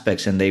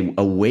aspects, and they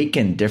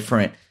awaken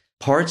different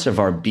parts of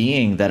our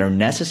being that are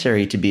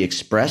necessary to be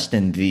expressed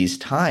in these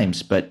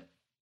times.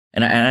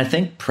 And I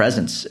think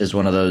presence is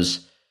one of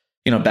those,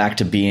 back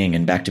to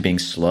being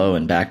slow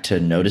and back to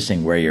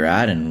noticing where you're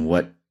at and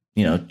what,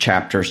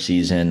 chapter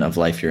season of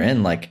life you're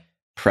in. Like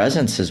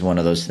presence is one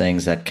of those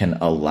things that can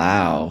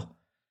allow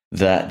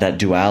that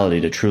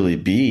duality to truly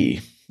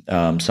be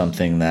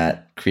something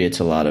that creates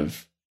a lot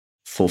of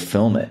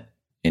fulfillment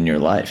in your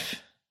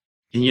life.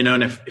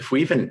 And if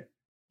we you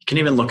can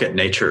even look at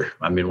nature.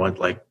 I mean,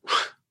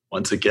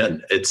 once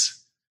again,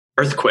 it's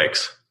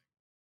earthquakes,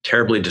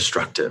 terribly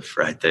destructive,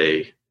 right?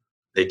 They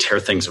tear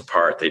things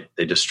apart.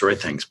 They destroy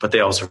things, but they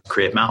also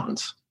create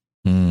mountains,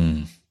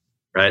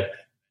 right?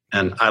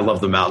 And I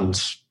love the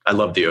mountains. I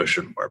love the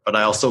ocean more, but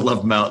I also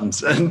love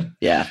mountains. And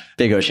yeah,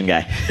 big ocean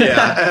guy.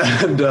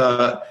 Yeah, and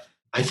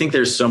I think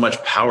there's so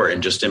much power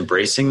in just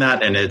embracing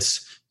that, and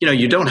it's.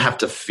 You don't have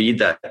to feed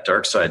that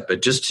dark side,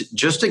 but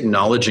just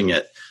acknowledging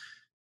it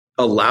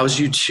allows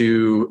you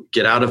to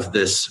get out of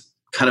this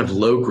kind of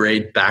low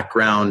grade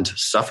background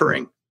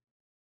suffering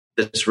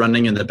that's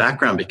running in the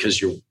background, because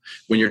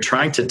when you're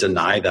trying to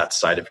deny that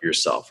side of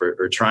yourself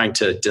or trying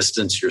to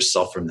distance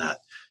yourself from that,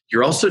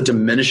 you're also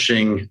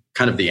diminishing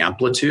kind of the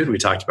amplitude. We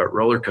talked about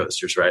roller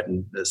coasters, right?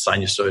 And the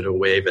sinusoidal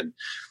wave. And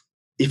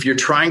if you're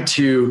trying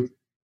to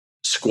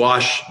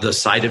squash the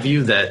side of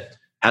you that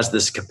has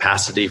this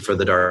capacity for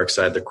the dark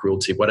side, the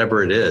cruelty,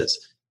 whatever it is,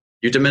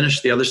 you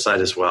diminish the other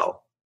side as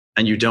well.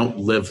 And you don't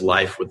live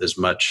life with as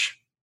much,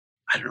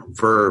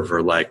 verve or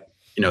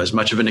as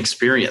much of an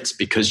experience,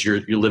 because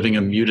you're living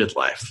a muted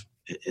life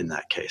in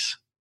that case.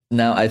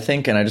 Now, I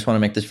think, and I just want to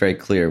make this very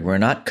clear, we're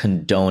not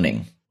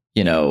condoning,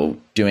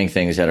 doing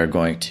things that are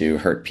going to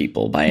hurt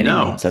people by any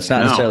means. That's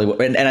not necessarily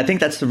what, and I think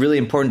that's the really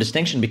important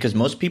distinction, because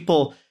most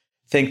people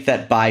think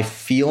that by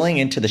feeling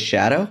into the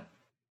shadow,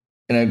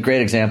 and a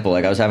great example,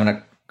 like I was having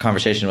a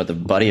conversation with a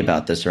buddy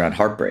about this around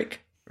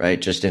heartbreak,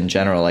 right? Just in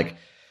general, like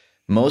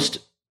most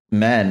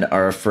men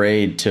are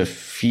afraid to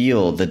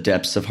feel the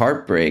depths of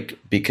heartbreak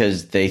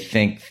because they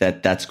think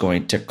that that's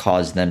going to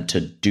cause them to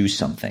do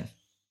something.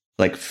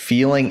 Like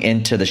feeling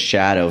into the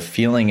shadow,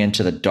 feeling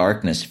into the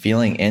darkness,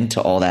 feeling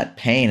into all that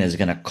pain is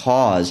going to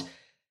cause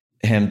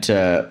him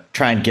to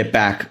try and get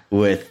back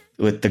with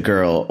the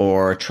girl,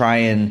 or try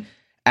and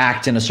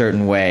act in a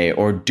certain way,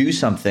 or do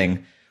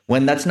something,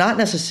 when that's not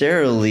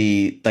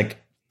necessarily like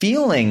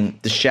feeling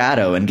the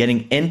shadow and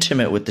getting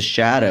intimate with the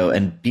shadow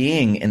and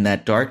being in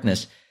that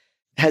darkness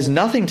has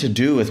nothing to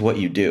do with what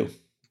you do.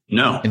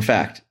 No. In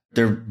fact,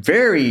 they're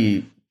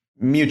very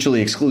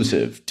mutually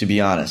exclusive, to be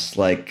honest.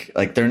 Like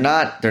they're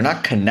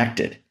not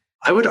connected.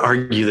 I would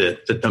argue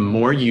that the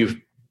more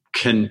you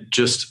can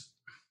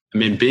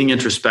being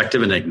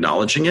introspective and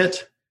acknowledging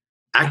it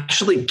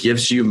actually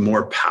gives you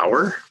more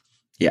power.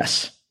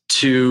 Yes.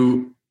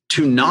 To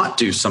not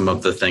do some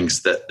of the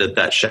things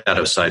that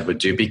shadow side would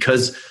do,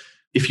 because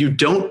if you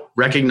don't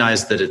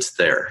recognize that it's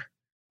there,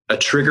 a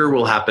trigger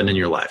will happen in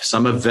your life.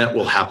 Some event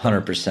will happen.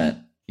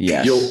 100%.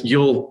 Yes.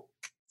 You'll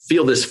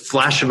feel this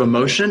flash of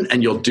emotion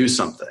and you'll do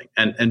something.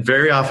 And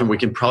very often we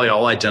can probably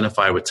all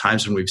identify with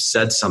times when we've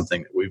said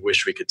something that we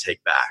wish we could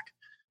take back,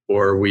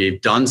 or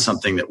we've done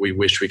something that we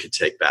wish we could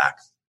take back.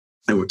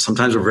 And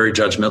sometimes we're very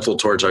judgmental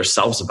towards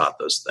ourselves about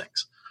those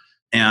things.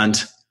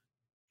 And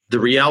the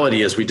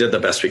reality is we did the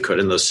best we could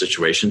in those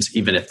situations,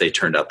 even if they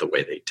turned out the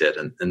way they did.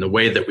 And the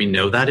way that we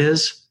know that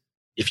is,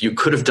 if you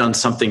could have done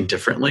something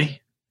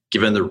differently,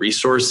 given the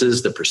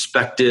resources, the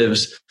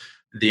perspectives,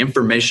 the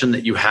information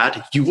that you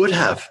had, you would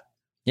have.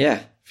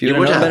 Yeah. If you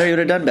would have known better, you would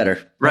have done better.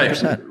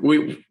 100%.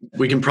 Right.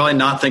 We can probably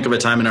not think of a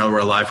time in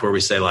our life where we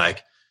say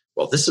like,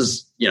 well, this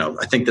is,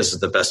 I think this is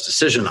the best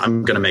decision.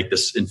 I'm going to make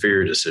this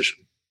inferior decision.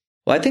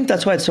 Well, I think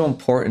that's why it's so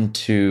important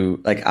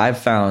to, like, I've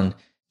found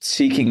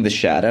seeking the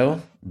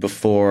shadow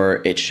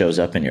before it shows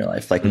up in your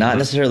life, like not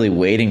necessarily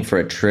waiting for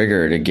a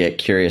trigger to get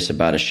curious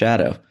about a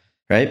shadow,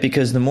 right?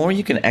 Because the more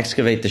you can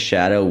excavate the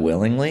shadow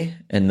willingly,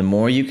 and the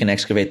more you can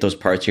excavate those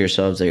parts of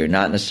yourselves that you're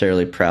not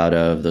necessarily proud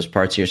of, those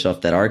parts of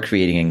yourself that are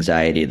creating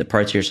anxiety, the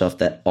parts of yourself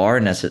that are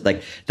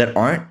like that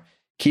aren't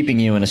keeping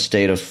you in a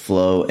state of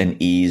flow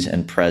and ease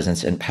and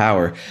presence and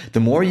power, the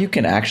more you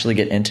can actually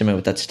get intimate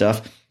with that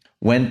stuff.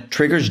 When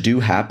triggers do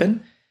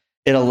happen,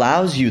 it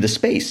allows you the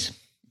space,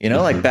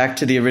 like back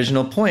to the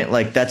original point,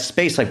 like that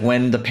space, like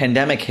when the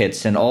pandemic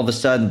hits and all of a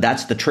sudden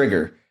that's the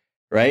trigger,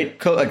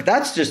 right? Like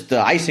that's just the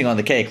icing on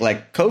the cake.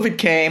 Like COVID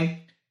came,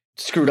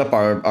 screwed up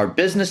our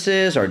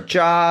businesses, our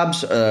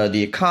jobs,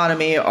 the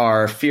economy,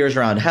 our fears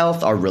around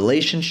health, our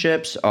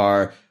relationships,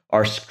 our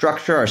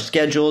structure, our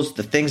schedules,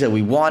 the things that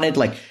we wanted.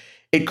 Like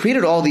it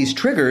created all these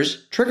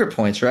trigger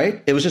points,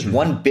 right? It was just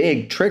one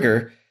big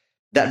trigger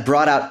that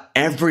brought out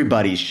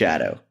everybody's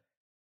shadow,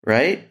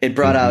 right? It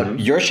brought out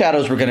your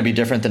shadows were going to be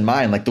different than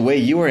mine. Like the way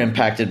you were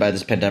impacted by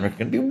this pandemic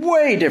going to be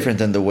way different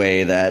than the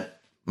way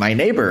that my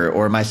neighbor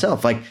or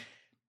myself, like,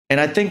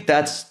 and I think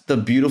that's the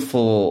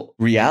beautiful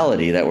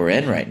reality that we're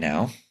in right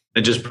now.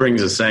 It just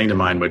brings a saying to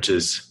mind, which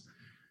is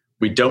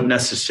we don't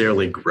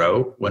necessarily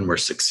grow when we're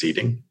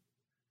succeeding.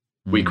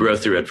 We grow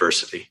through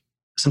adversity.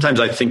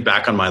 Sometimes I think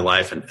back on my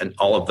life and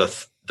all of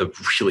the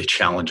really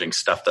challenging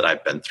stuff that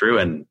I've been through,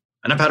 and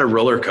I've had a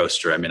roller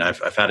coaster. I mean,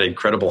 I've had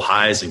incredible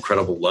highs,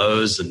 incredible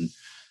lows, and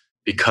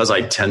because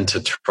I tend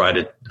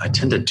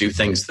to do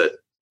things that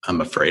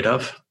I'm afraid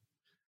of,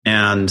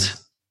 and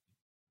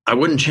I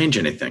wouldn't change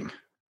anything,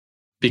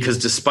 because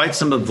despite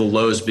some of the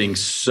lows being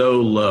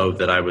so low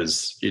that I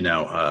was, there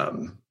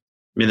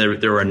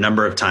were a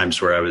number of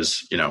times where I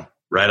was,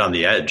 right on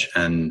the edge,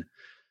 and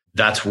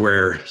that's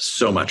where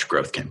so much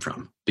growth came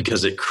from,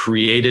 because it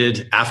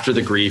created, after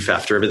the grief,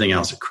 after everything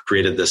else, it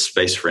created this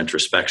space for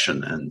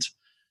introspection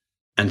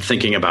and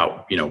thinking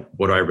about,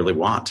 what do I really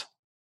want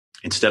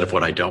instead of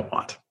what I don't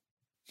want.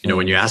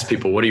 When you ask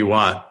people, what do you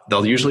want?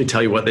 They'll usually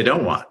tell you what they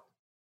don't want.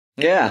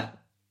 Yeah.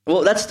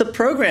 Well, that's the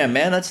program,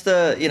 man. That's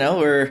the,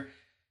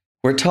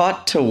 we're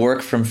taught to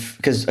work from,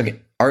 because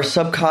our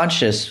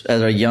subconscious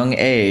at a young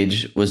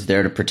age was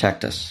there to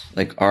protect us.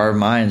 Like our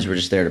minds were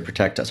just there to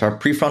protect us. Our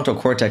prefrontal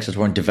cortexes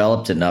weren't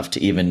developed enough to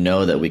even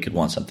know that we could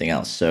want something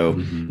else. So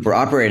if we're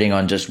operating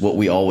on just what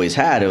we always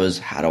had. It was,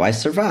 how do I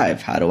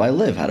survive? How do I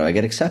live? How do I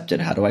get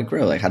accepted? How do I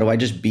grow? Like, how do I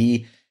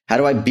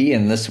be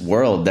in this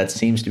world that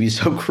seems to be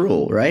so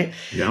cruel, right?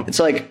 Yeah. It's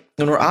like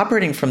when we're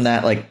operating from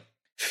that, like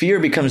fear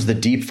becomes the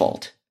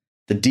default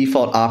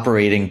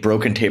operating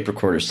broken tape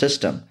recorder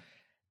system.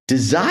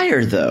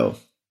 Desire, though,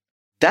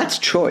 that's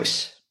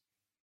choice,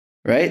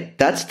 right?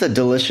 That's the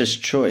delicious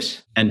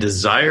choice. And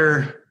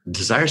desire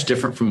is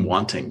different from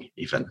wanting,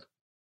 even.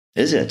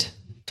 Is it?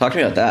 Talk to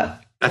me about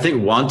that. I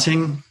think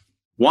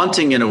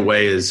wanting in a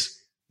way is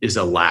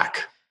a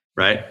lack,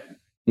 right?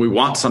 We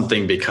want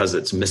something because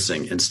it's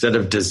missing, instead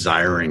of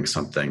desiring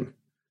something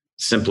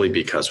simply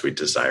because we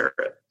desire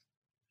it.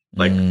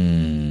 Like,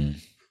 and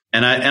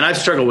I've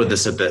struggled with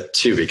this a bit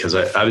too, because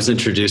I was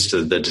introduced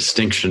to the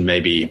distinction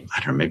maybe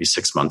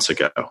 6 months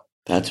ago.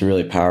 That's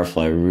really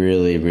powerful. I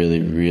really,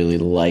 really, really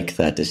like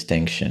that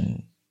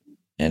distinction.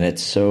 And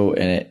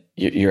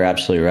you're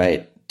absolutely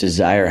right.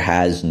 Desire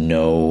has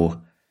no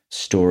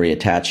story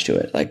attached to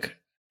it. Like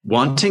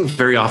wanting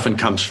very often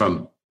comes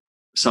from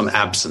some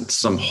absence,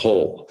 some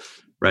hole,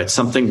 right?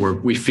 Something where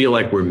we feel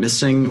like we're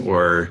missing,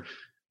 or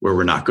where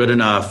we're not good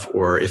enough,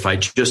 or if I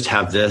just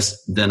have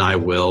this, then I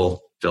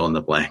will fill in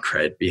the blank,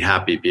 right? Be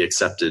happy, be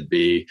accepted,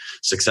 be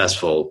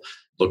successful,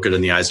 look good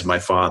in the eyes of my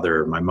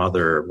father, my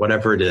mother,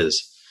 whatever it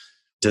is.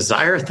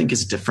 Desire, I think,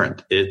 is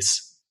different.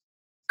 It's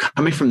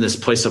coming from this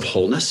place of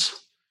wholeness.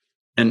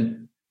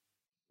 And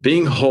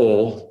being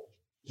whole,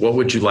 what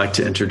would you like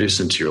to introduce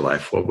into your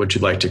life? What would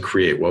you like to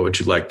create? What would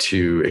you like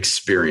to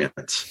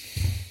experience?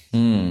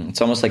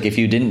 It's almost like if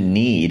you didn't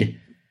need,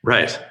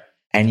 right,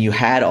 and you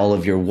had all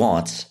of your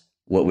wants,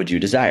 what would you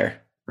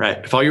desire?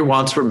 Right. If all your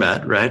wants were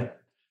met, right?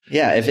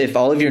 Yeah. If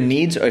all of your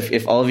needs,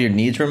 if all of your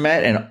needs were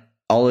met and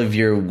all of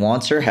your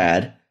wants are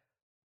had,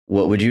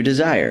 what would you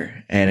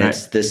desire? And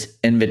It's this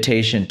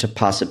invitation to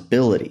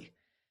possibility.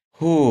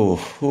 Ooh,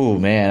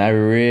 man, I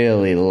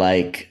really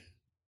like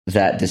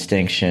that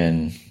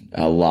distinction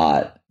a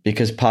lot,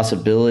 because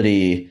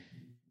possibility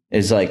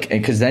is like,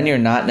 because then you're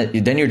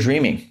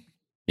dreaming.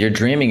 You're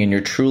dreaming and you're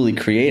truly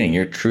creating.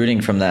 You're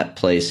truly from that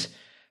place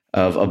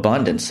of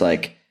abundance.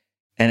 Like,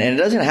 and it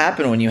doesn't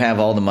happen when you have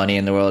all the money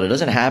in the world. It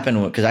doesn't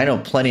happen because I know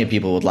plenty of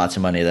people with lots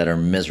of money that are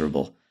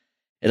miserable.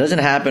 It doesn't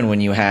happen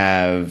when you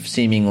have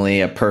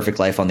seemingly a perfect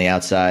life on the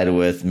outside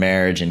with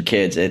marriage and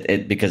kids.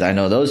 Because I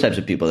know those types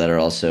of people that are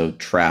also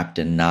trapped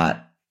and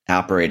not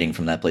operating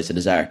from that place of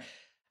desire.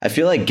 I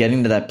feel like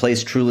getting to that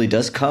place truly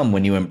does come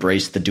when you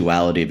embrace the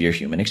duality of your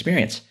human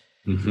experience,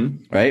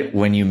 right?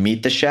 When you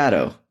meet the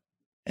shadow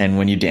and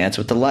when you dance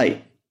with the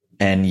light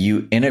and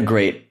you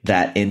integrate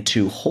that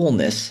into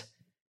wholeness,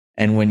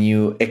 and when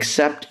you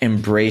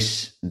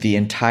embrace the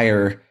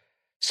entire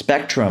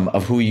spectrum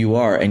of who you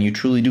are, and you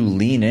truly do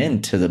lean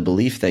into the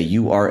belief that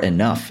you are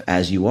enough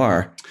as you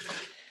are.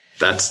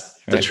 That's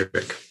the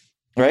trick.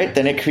 Right?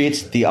 Then it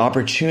creates the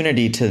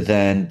opportunity to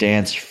then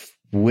dance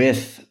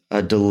with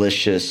a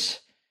delicious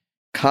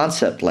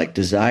concept like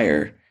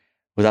desire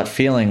without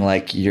feeling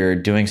like you're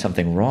doing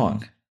something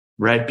wrong.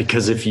 Right.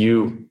 Because if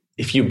you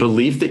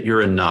believe that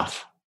you're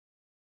enough,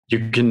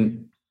 you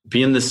can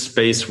be in this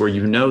space where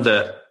you know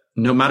that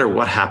no matter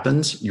what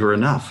happens, you're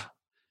enough,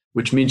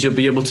 which means you'll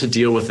be able to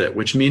deal with it,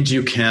 which means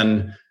you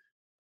can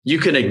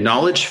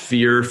acknowledge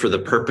fear for the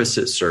purpose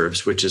it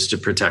serves, which is to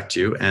protect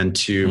you and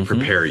to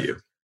prepare you,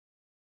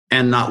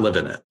 and not live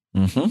in it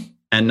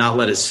and not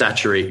let it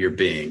saturate your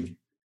being.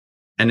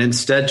 And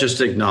instead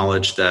just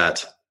acknowledge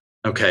that,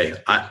 okay,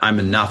 I'm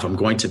enough. I'm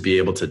going to be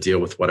able to deal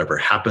with whatever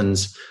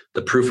happens.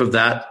 The proof of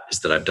that is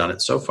that I've done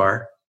it so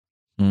far.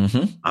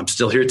 I'm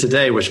still here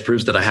today, which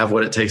proves that I have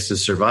what it takes to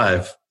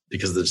survive,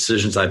 because the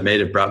decisions I've made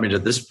have brought me to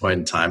this point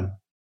in time.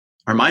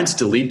 Our minds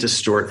delete,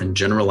 distort, and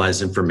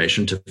generalize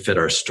information to fit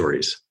our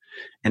stories.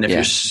 And if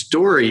your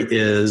story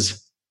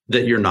is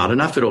that you're not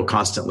enough, it'll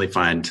constantly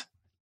find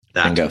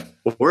that. Bingo.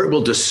 Or it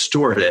will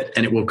distort it,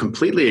 and it will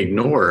completely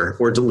ignore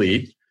or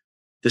delete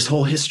this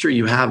whole history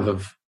you have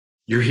of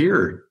you're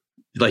here.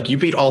 Like, you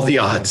beat all the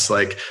odds.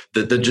 Like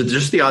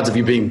just the odds of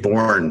you being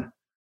born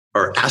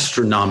are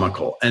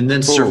astronomical, and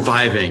then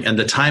surviving, and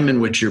the time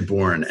in which you're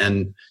born.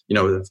 And, you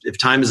know, if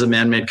time is a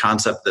man-made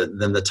concept,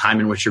 then the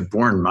time in which you're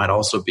born might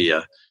also be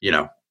a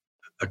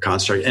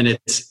construct. And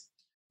it's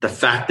the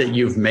fact that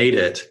you've made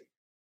it.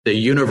 The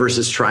universe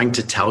is trying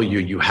to tell you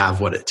you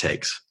have what it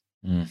takes.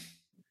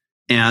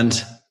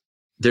 And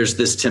there's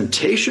this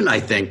temptation, I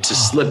think, to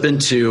slip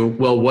into,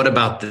 well, what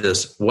about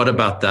this? What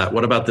about that?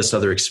 What about this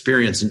other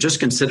experience? And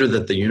just consider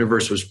that the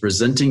universe was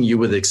presenting you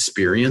with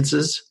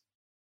experiences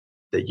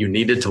that you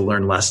needed to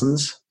learn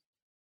lessons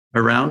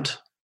around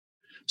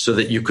so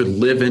that you could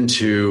live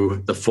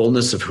into the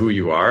fullness of who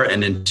you are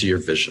and into your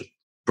vision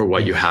for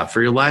what you have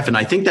for your life. And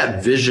I think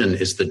that vision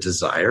is the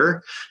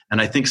desire.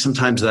 And I think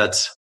sometimes I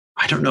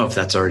don't know if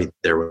that's already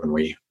there when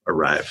we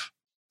arrive.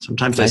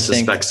 Sometimes I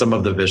suspect some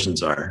of the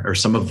visions are, or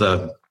some of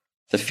the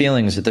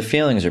feelings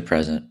are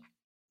present,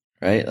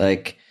 right?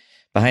 Like,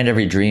 behind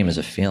every dream is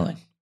a feeling.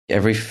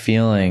 Every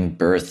feeling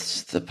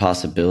births the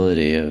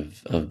possibility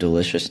of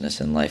deliciousness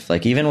in life.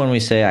 Like, even when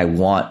we say, I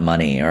want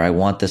money, or I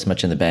want this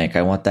much in the bank,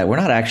 I want that, we're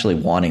not actually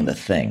wanting the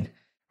thing.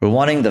 We're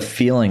wanting the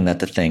feeling that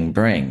the thing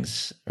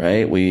brings,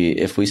 right?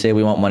 If we say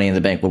we want money in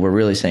the bank, what we're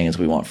really saying is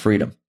we want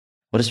freedom.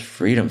 What does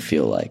freedom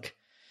feel like?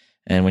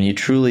 And when you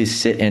truly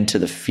sit into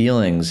the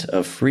feelings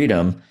of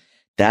freedom,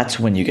 that's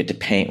when you get to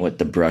paint with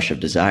the brush of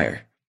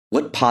desire.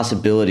 What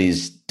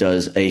possibilities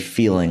does a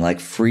feeling like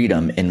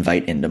freedom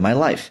invite into my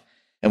life?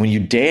 And when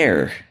you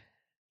dare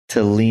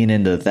to lean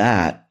into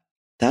that,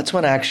 that's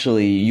when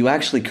you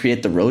actually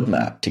create the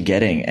roadmap to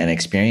getting and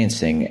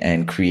experiencing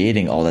and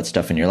creating all that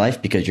stuff in your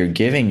life, because you're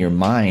giving your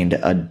mind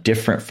a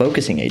different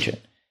focusing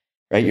agent,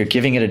 right? You're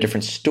giving it a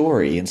different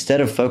story.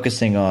 Instead of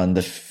focusing on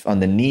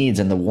the needs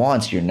and the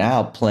wants, you're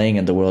now playing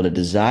in the world of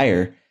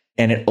desire,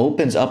 and it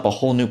opens up a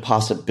whole new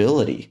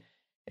possibility.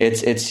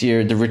 It's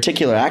the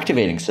reticular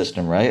activating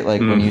system, right?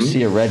 Like when you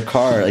see a red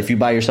car, if you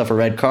buy yourself a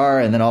red car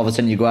and then all of a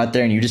sudden you go out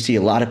there and you just see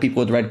a lot of people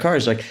with red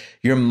cars, like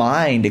your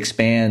mind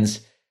expands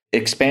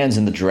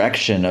in the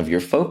direction of your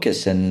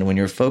focus. And when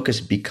your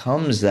focus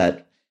becomes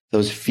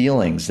those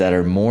feelings that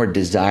are more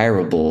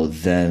desirable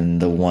than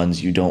the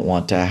ones you don't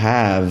want to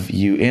have,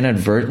 you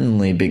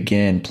inadvertently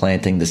begin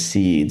planting the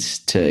seeds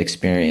to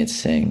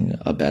experiencing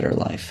a better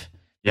life.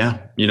 Yeah.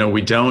 You know,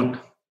 we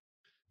don't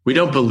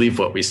believe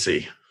what we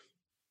see.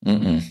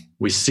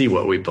 We see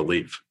what we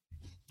believe.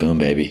 Boom,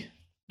 baby.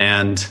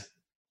 And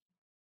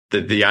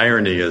the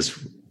irony is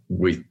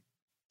we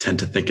tend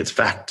to think it's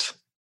fact,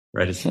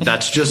 right?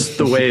 That's just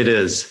the way it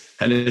is.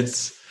 And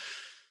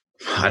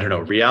I don't know,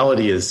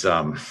 reality is,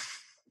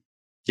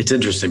 it's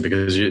interesting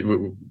because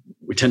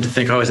we tend to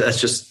think, oh,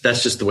 that's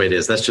just the way it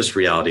is. That's just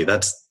reality.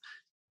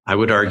 I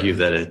would argue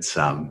that it's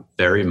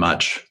very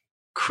much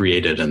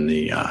created in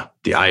the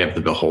eye of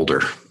the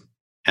beholder.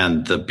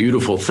 And the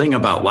beautiful thing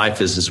about life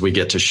is we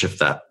get to shift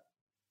that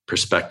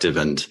perspective.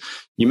 And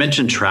you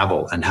mentioned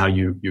travel and how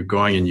you're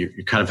going and you're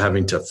kind of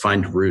having to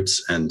find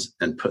roots and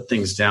put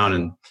things down.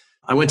 And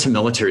I went to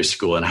military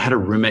school and I had a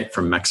roommate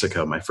from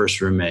Mexico, my first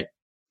roommate.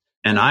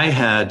 And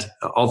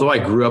although I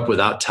grew up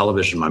without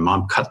television, my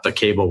mom cut the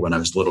cable when I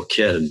was a little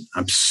kid. And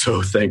I'm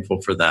so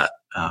thankful for that,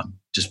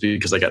 just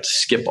because I got to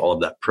skip all of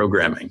that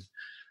programming.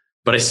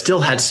 But I still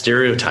had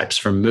stereotypes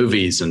from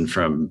movies and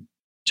from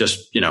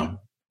just,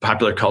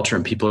 popular culture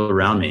and people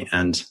around me.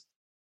 And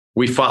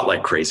we fought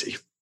like crazy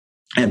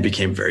and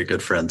became very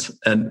good friends.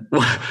 And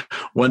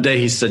one day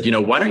he said,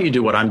 why don't you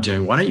do what I'm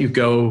doing? Why don't you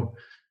go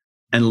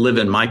and live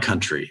in my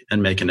country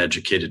and make an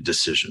educated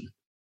decision?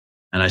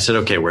 And I said,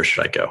 okay, where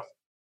should I go?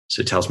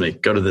 So he tells me,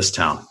 go to this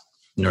town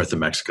north of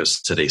Mexico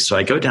City. So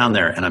I go down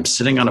there and I'm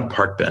sitting on a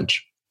park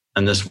bench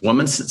and this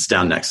woman sits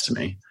down next to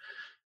me.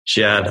 She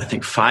had, I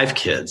think, 5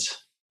 kids,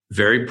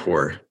 very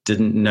poor,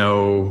 didn't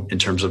know in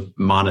terms of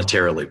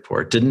monetarily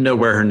poor, didn't know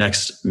where her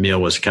next meal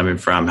was coming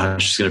from, how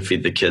she's going to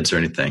feed the kids or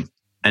anything.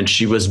 And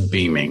she was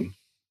beaming.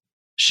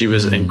 She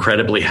was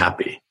incredibly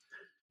happy.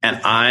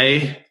 And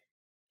I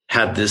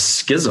had this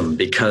schism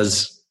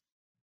because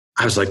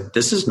I was like,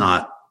 this is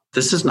not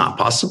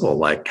possible.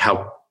 Like,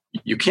 how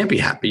you can't be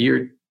happy.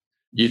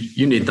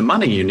 You need the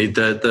money. You need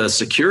the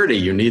security.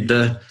 You need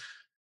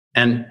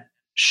and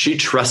she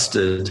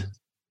trusted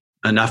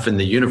enough in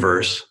the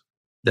universe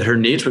that her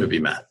needs would be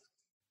met.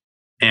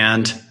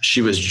 And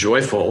she was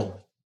joyful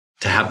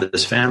to have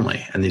this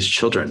family and these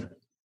children.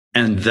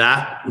 And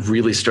that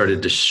really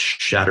started to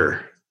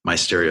shatter my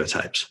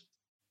stereotypes.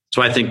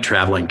 So I think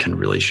traveling can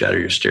really shatter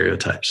your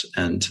stereotypes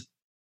and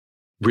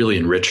really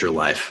enrich your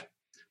life,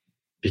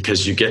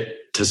 because you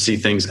get to see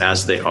things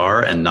as they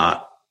are and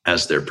not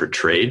as they're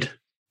portrayed.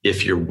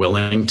 If you're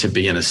willing to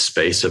be in a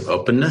space of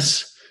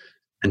openness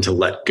and to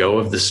let go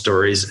of the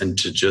stories and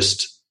to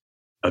just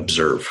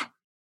observe,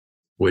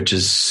 which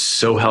is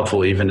so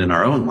helpful even in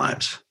our own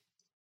lives.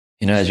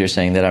 You know, as you're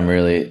saying that, I'm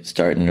really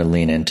starting to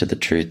lean into the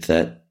truth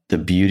that the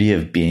beauty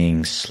of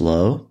being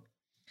slow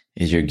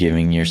is you're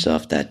giving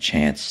yourself that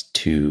chance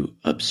to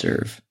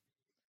observe.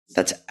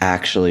 That's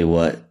actually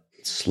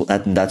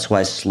that's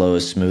why slow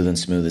is smooth and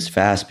smooth is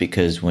fast,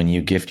 because when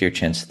you gift your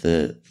chance,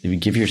 you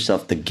give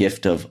yourself the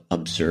gift of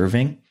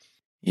observing,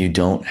 you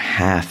don't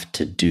have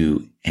to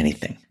do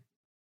anything.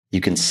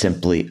 You can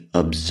simply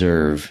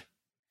observe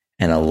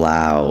and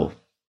allow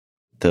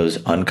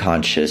those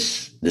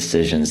unconscious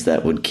decisions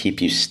that would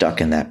keep you stuck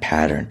in that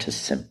pattern to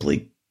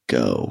simply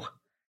go.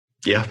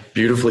 Yeah,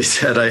 beautifully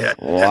said.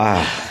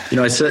 Wow.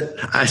 I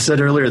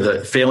said earlier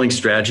that failing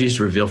strategies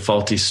reveal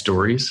faulty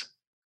stories.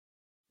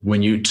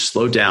 When you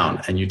slow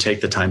down and you take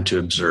the time to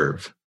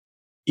observe,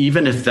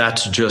 even if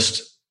that's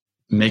just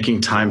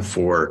making time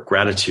for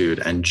gratitude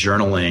and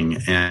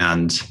journaling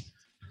and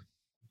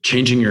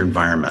changing your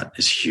environment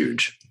is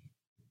huge.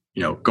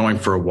 Going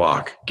for a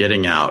walk,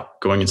 getting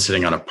out, going and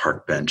sitting on a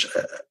park bench,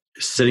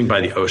 sitting by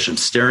the ocean,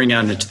 staring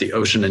out into the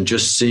ocean and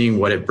just seeing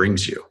what it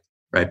brings you,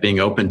 right? Being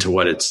open to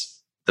what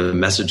the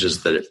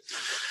messages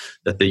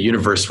that the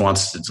universe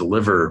wants to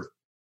deliver,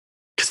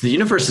 because the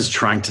universe is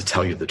trying to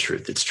tell you the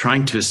truth. It's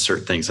trying to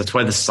assert things. That's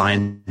why the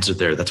signs are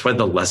there. That's why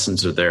the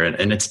lessons are there.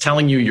 And it's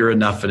telling you you're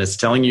enough. And it's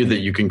telling you that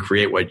you can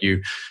create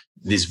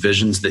these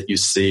visions that you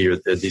see, or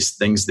these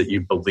things that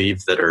you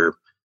believe that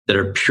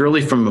are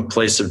purely from a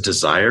place of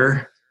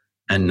desire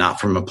and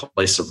not from a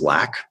place of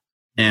lack.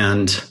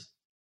 And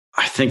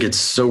I think it's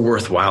so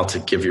worthwhile to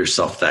give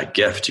yourself that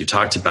gift. You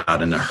talked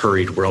about in a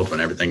hurried world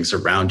when everything's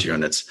around you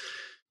and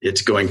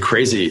it's going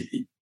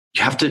crazy.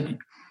 You have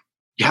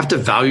to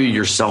value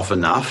yourself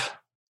enough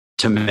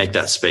to make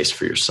that space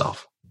for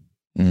yourself.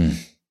 And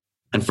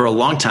for a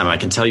long time, I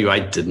can tell you I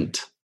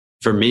didn't.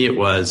 For me, it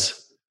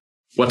was,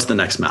 what's the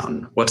next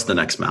mountain? What's the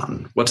next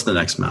mountain? What's the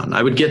next mountain?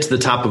 I would get to the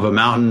top of a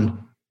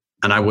mountain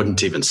and I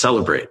wouldn't even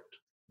celebrate,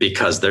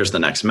 because there's the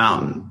next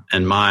mountain.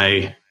 And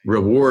my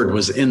reward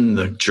was in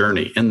the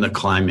journey, in the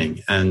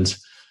climbing. And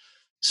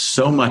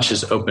so much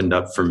has opened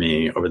up for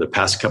me over the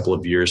past couple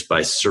of years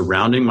by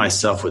surrounding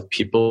myself with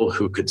people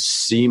who could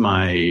see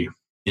my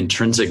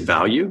intrinsic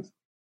value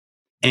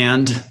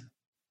and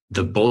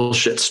the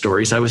bullshit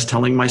stories I was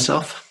telling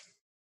myself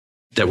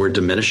that were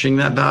diminishing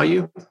that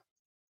value,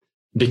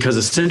 because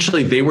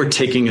essentially they were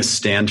taking a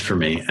stand for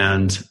me.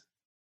 And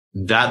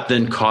that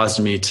then caused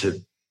me to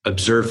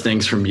observe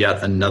things from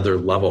yet another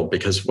level.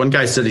 Because one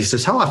guy said, he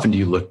says, how often do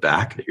you look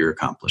back at your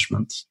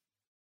accomplishments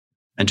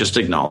and just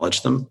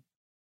acknowledge them?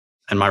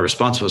 And my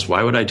response was,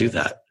 why would I do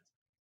that?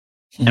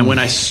 And when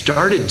I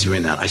started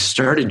doing that, I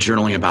started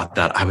journaling about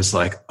that. I was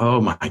like,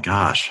 oh my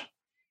gosh,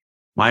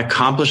 my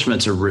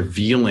accomplishments are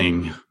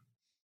revealing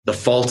the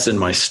faults in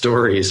my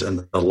stories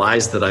and the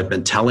lies that I've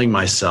been telling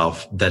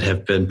myself that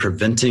have been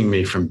preventing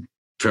me from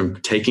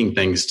taking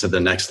things to the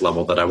next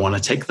level that I want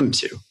to take them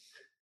to.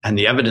 And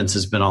the evidence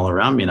has been all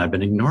around me and I've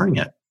been ignoring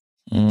it.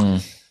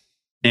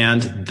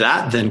 And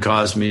that then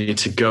caused me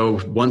to go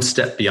one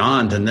step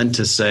beyond, and then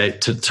to say,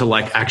 to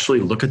like actually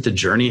look at the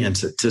journey and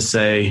to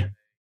say,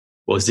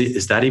 well,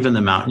 is that even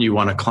the mountain you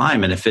want to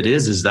climb? And if it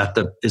is that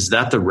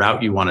the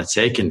route you want to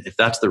take? And if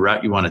that's the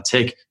route you want to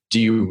take, do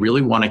you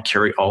really want to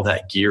carry all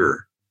that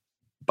gear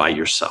by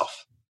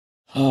yourself?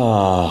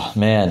 Oh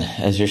man,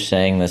 as you're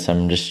saying this,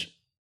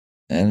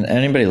 and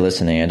anybody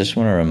listening, I just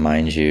want to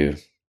remind you,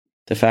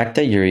 the fact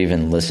that you're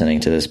even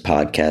listening to this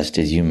podcast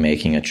is you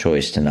making a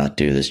choice to not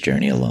do this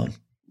journey alone.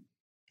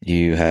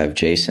 You have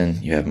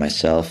Jason, you have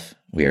myself.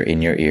 We are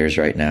in your ears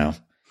right now.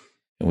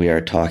 We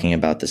are talking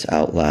about this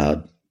out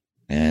loud.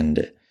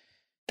 And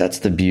that's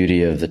the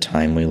beauty of the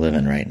time we live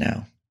in right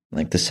now.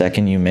 Like, the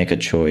second you make a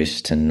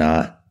choice to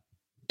not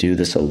do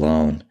this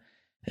alone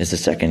is the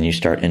second you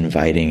start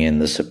inviting in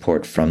the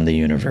support from the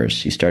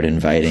universe. You start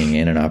inviting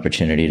in an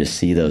opportunity to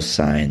see those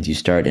signs. You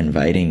start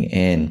inviting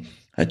in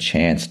a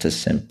chance to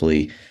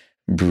simply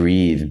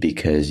breathe,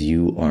 because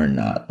you are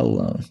not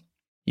alone.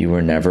 You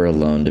were never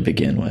alone to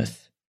begin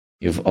with.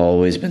 You've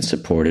always been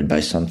supported by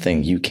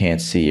something you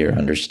can't see or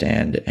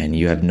understand, and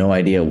you have no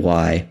idea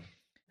why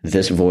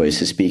this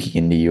voice is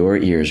speaking into your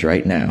ears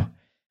right now.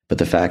 But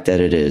the fact that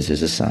it is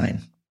a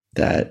sign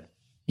that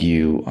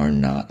you are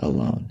not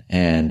alone.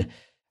 And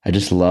I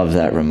just love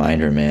that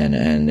reminder, man.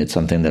 And it's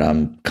something that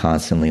I'm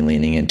constantly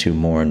leaning into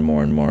more and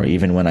more and more,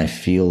 even when I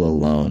feel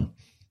alone,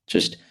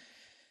 just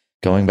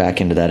going back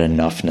into that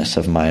enoughness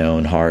of my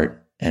own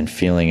heart and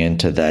feeling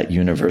into that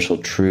universal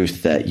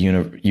truth,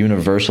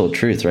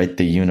 right?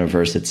 The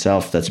universe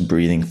itself that's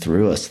breathing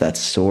through us, that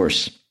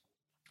source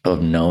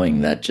of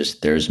knowing that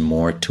just there's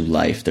more to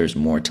life, there's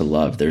more to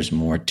love, there's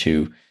more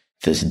to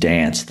this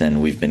dance than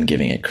we've been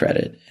giving it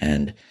credit.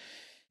 And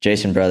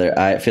Jason, brother,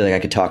 I feel like I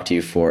could talk to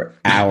you for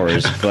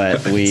hours,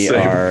 but we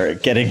are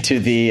getting to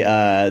the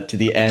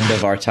end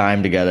of our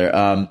time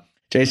together.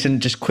 Jason,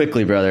 just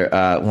quickly, brother,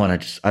 I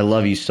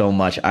love you so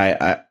much.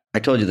 I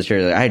told you this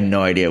earlier. I had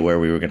no idea where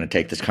we were going to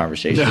take this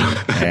conversation,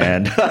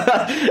 and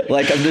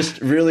I'm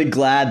just really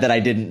glad that I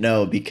didn't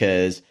know,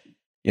 because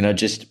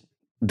just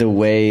the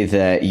way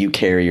that you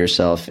carry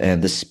yourself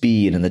and the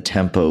speed and the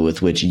tempo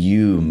with which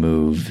you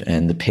move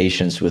and the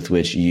patience with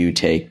which you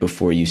take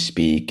before you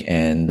speak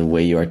and the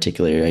way you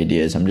articulate your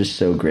ideas. I'm just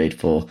so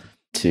grateful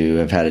to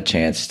have had a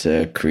chance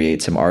to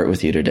create some art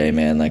with you today,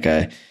 man.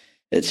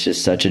 It's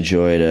just such a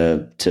joy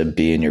to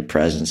be in your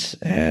presence.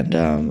 And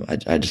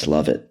I just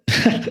love it.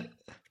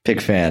 Big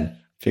fan.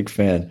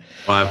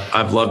 Well,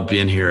 I've loved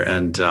being here.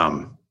 And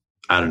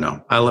I don't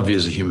know. I love you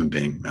as a human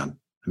being, man.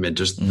 I mean,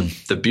 just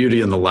the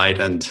beauty and the light,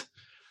 and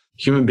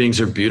human beings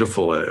are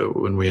beautiful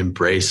when we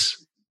embrace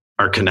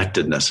our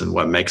connectedness and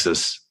what makes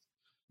us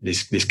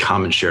these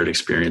common shared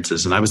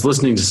experiences. And I was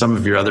listening to some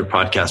of your other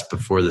podcasts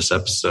before this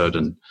episode,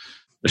 and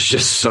there's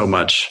just so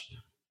much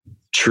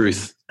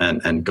truth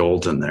and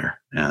gold in there.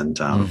 And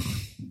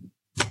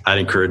I'd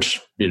encourage,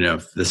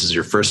 if this is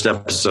your first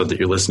episode that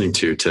you're listening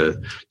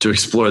to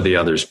explore the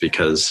others,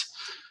 because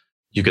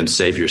you can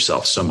save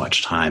yourself so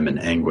much time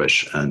and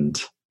anguish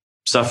and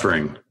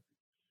suffering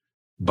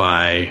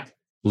by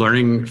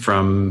learning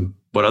from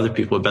what other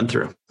people have been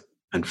through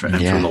and from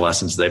the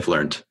lessons they've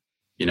learned,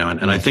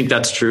 and I think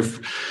that's true.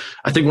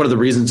 I think one of the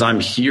reasons I'm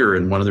here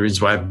and one of the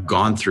reasons why I've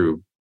gone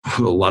through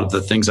a lot of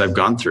the things I've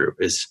gone through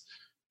is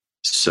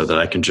so that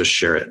I can just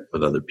share it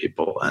with other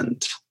people.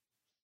 And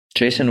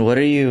Jason, what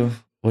are you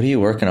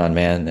working on,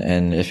 man?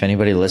 And if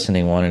anybody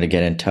listening wanted to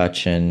get in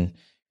touch and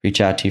reach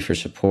out to you for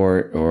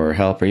support or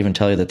help, or even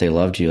tell you that they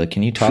loved you,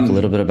 can you talk a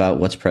little bit about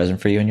what's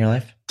present for you in your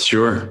life?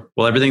 Sure.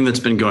 Well, everything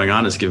that's been going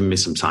on has given me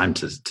some time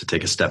to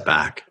take a step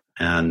back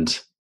and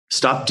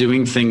stop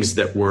doing things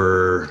that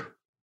were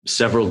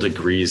several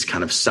degrees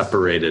kind of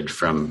separated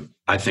from,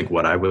 I think,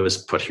 what I was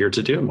put here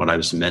to do and what I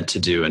was meant to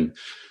do. And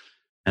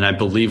I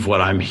believe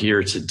what I'm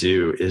here to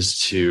do is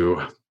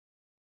to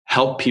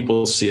help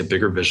people see a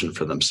bigger vision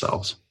for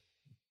themselves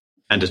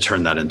and to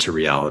turn that into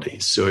reality.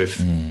 So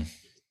if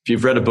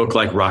you've read a book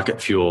like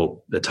Rocket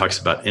Fuel that talks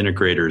about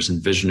integrators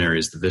and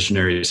visionaries, the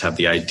visionaries have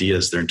the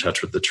ideas, they're in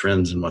touch with the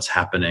trends and what's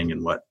happening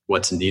and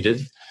what's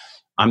needed.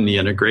 I'm the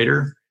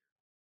integrator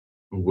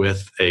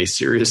with a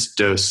serious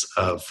dose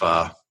of,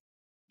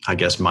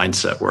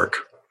 mindset work.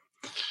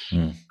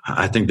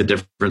 I think the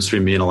difference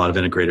between me and a lot of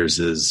integrators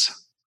is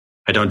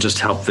I don't just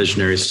help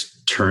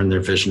visionaries turn their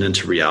vision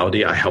into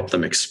reality. I help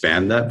them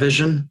expand that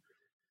vision.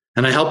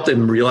 And I help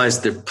them realize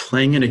they're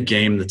playing in a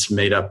game that's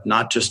made up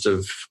not just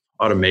of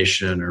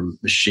automation or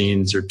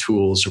machines or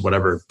tools or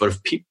whatever, but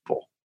of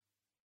people.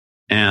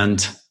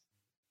 And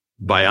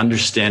by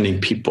understanding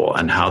people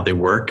and how they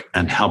work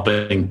and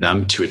helping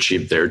them to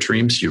achieve their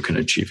dreams, you can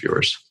achieve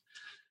yours.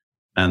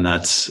 And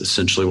that's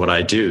essentially what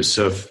I do.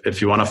 So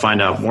if you want to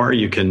find out more,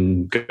 you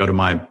can go to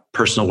my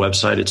personal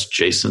website. It's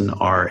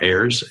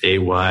jasonrayers,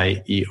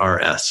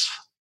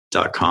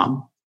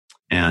 AYERS.com.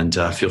 And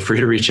feel free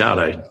to reach out.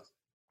 I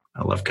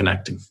love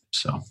connecting.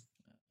 So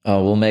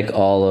we'll make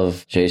all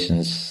of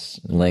Jason's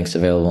links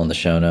available in the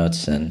show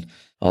notes and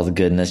all the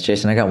goodness.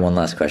 Jason, I got one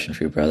last question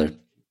for you, brother.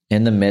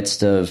 In the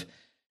midst of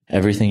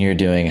everything you're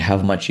doing, how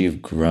much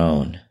you've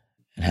grown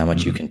and how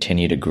much you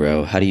continue to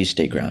grow, how do you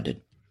stay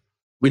grounded?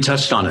 We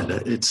touched on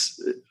it.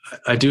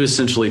 I do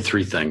essentially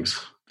three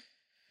things.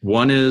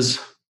 One is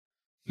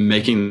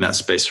making that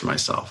space for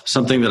myself.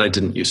 Something that I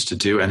didn't used to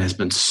do and has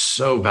been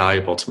so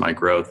valuable to my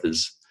growth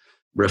is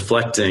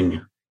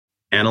reflecting,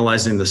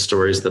 analyzing the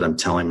stories that I'm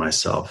telling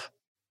myself,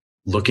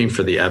 looking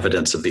for the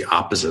evidence of the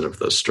opposite of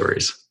those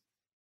stories,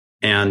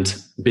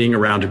 and being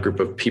around a group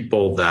of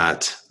people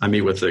that I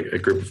meet with, a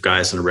group of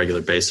guys on a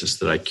regular basis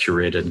that I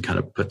curated and kind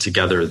of put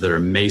together that are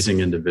amazing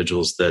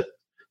individuals that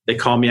they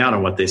call me out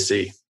on what they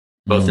see,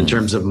 both in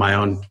terms of my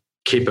own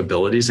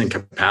capabilities and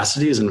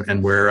capacities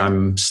and where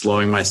I'm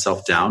slowing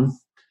myself down.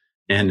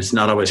 And it's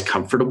not always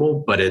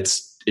comfortable, but it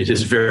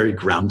is very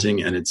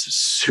grounding and it's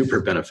super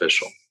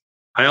beneficial.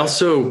 I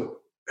also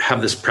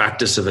have this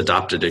practice of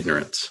adopted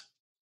ignorance,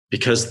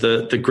 because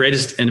the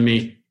greatest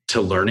enemy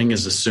to learning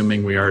is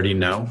assuming we already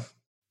know.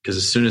 Because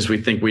as soon as we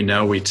think we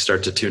know, we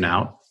start to tune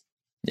out.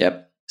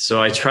 Yep.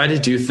 So I try to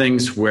do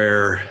things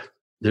where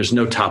there's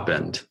no top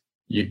end.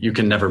 You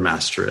can never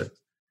master it.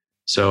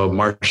 So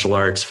martial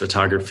arts,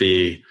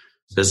 photography,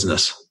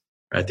 business.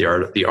 right?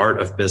 The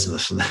art of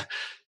business. And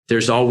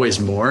there's always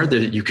more,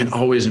 that you can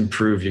always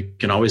improve. You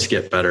can always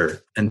get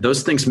better. And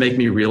those things make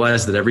me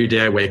realize that every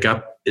day I wake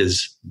up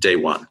is day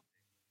one.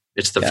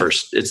 It's the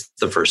first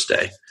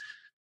day.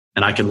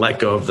 And I can let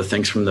go of the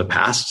things from the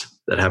past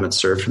that haven't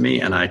served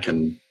me, and I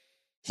can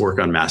work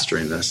on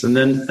mastering this. And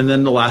then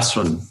the last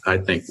one, I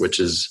think, which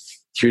is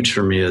huge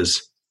for me,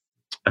 is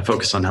I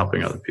focus on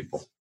helping other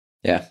people.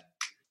 Yeah.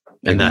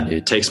 And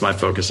that takes my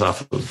focus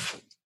off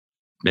of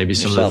maybe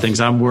some of the things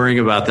I'm worrying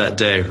about that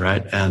day,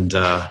 right? And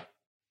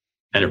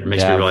it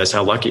makes me realize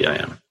how lucky I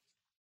am.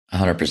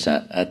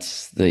 100%.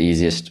 That's the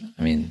easiest.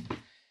 I mean,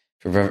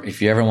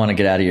 if you ever want to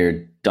get out of your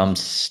dumb,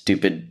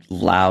 stupid,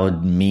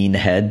 loud, mean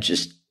head,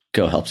 just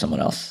go help someone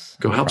else.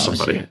 Go help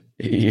somebody.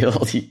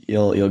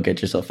 You'll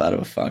get yourself out of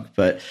a funk.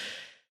 But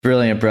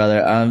brilliant,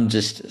 brother. I'm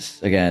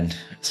just, again,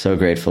 so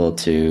grateful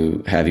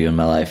to have you in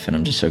my life. And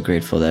I'm just so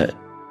grateful that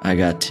I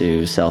got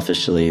to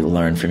selfishly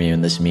learn from you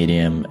in this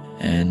medium.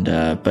 And,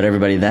 but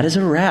everybody, that is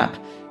a wrap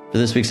for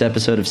this week's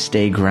episode of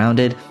Stay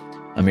Grounded.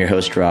 I'm your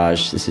host,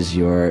 Raj. This is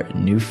your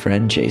new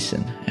friend,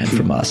 Jason. And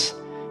from us,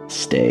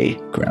 stay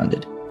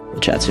grounded.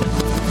 We'll chat soon.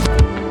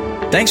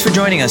 Thanks for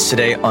joining us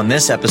today on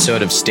this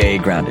episode of Stay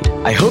Grounded.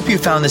 I hope you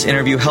found this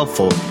interview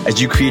helpful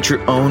as you create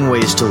your own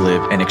ways to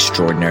live an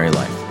extraordinary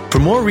life. For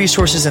more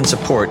resources and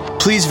support,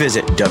 please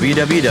visit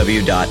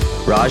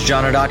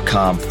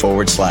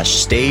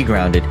www.rajjana.com/Stay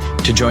Grounded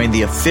to join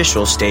the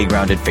official Stay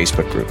Grounded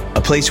Facebook group,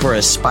 a place where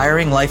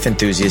aspiring life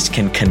enthusiasts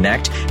can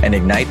connect and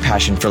ignite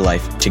passion for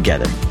life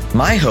together.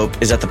 My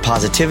hope is that the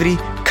positivity,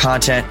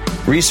 content,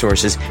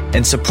 resources,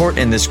 and support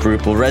in this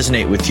group will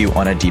resonate with you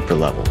on a deeper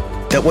level.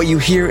 That what you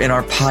hear in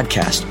our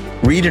podcast,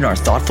 read in our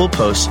thoughtful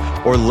posts,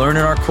 or learn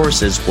in our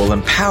courses will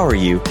empower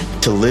you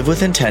to live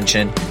with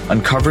intention,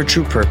 uncover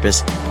true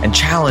purpose, and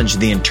challenge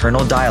the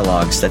internal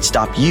dialogues that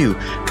stop you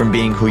from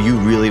being who you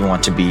really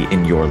want to be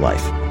in your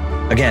life.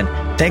 Again,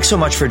 thanks so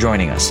much for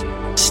joining us.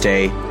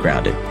 Stay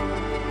grounded.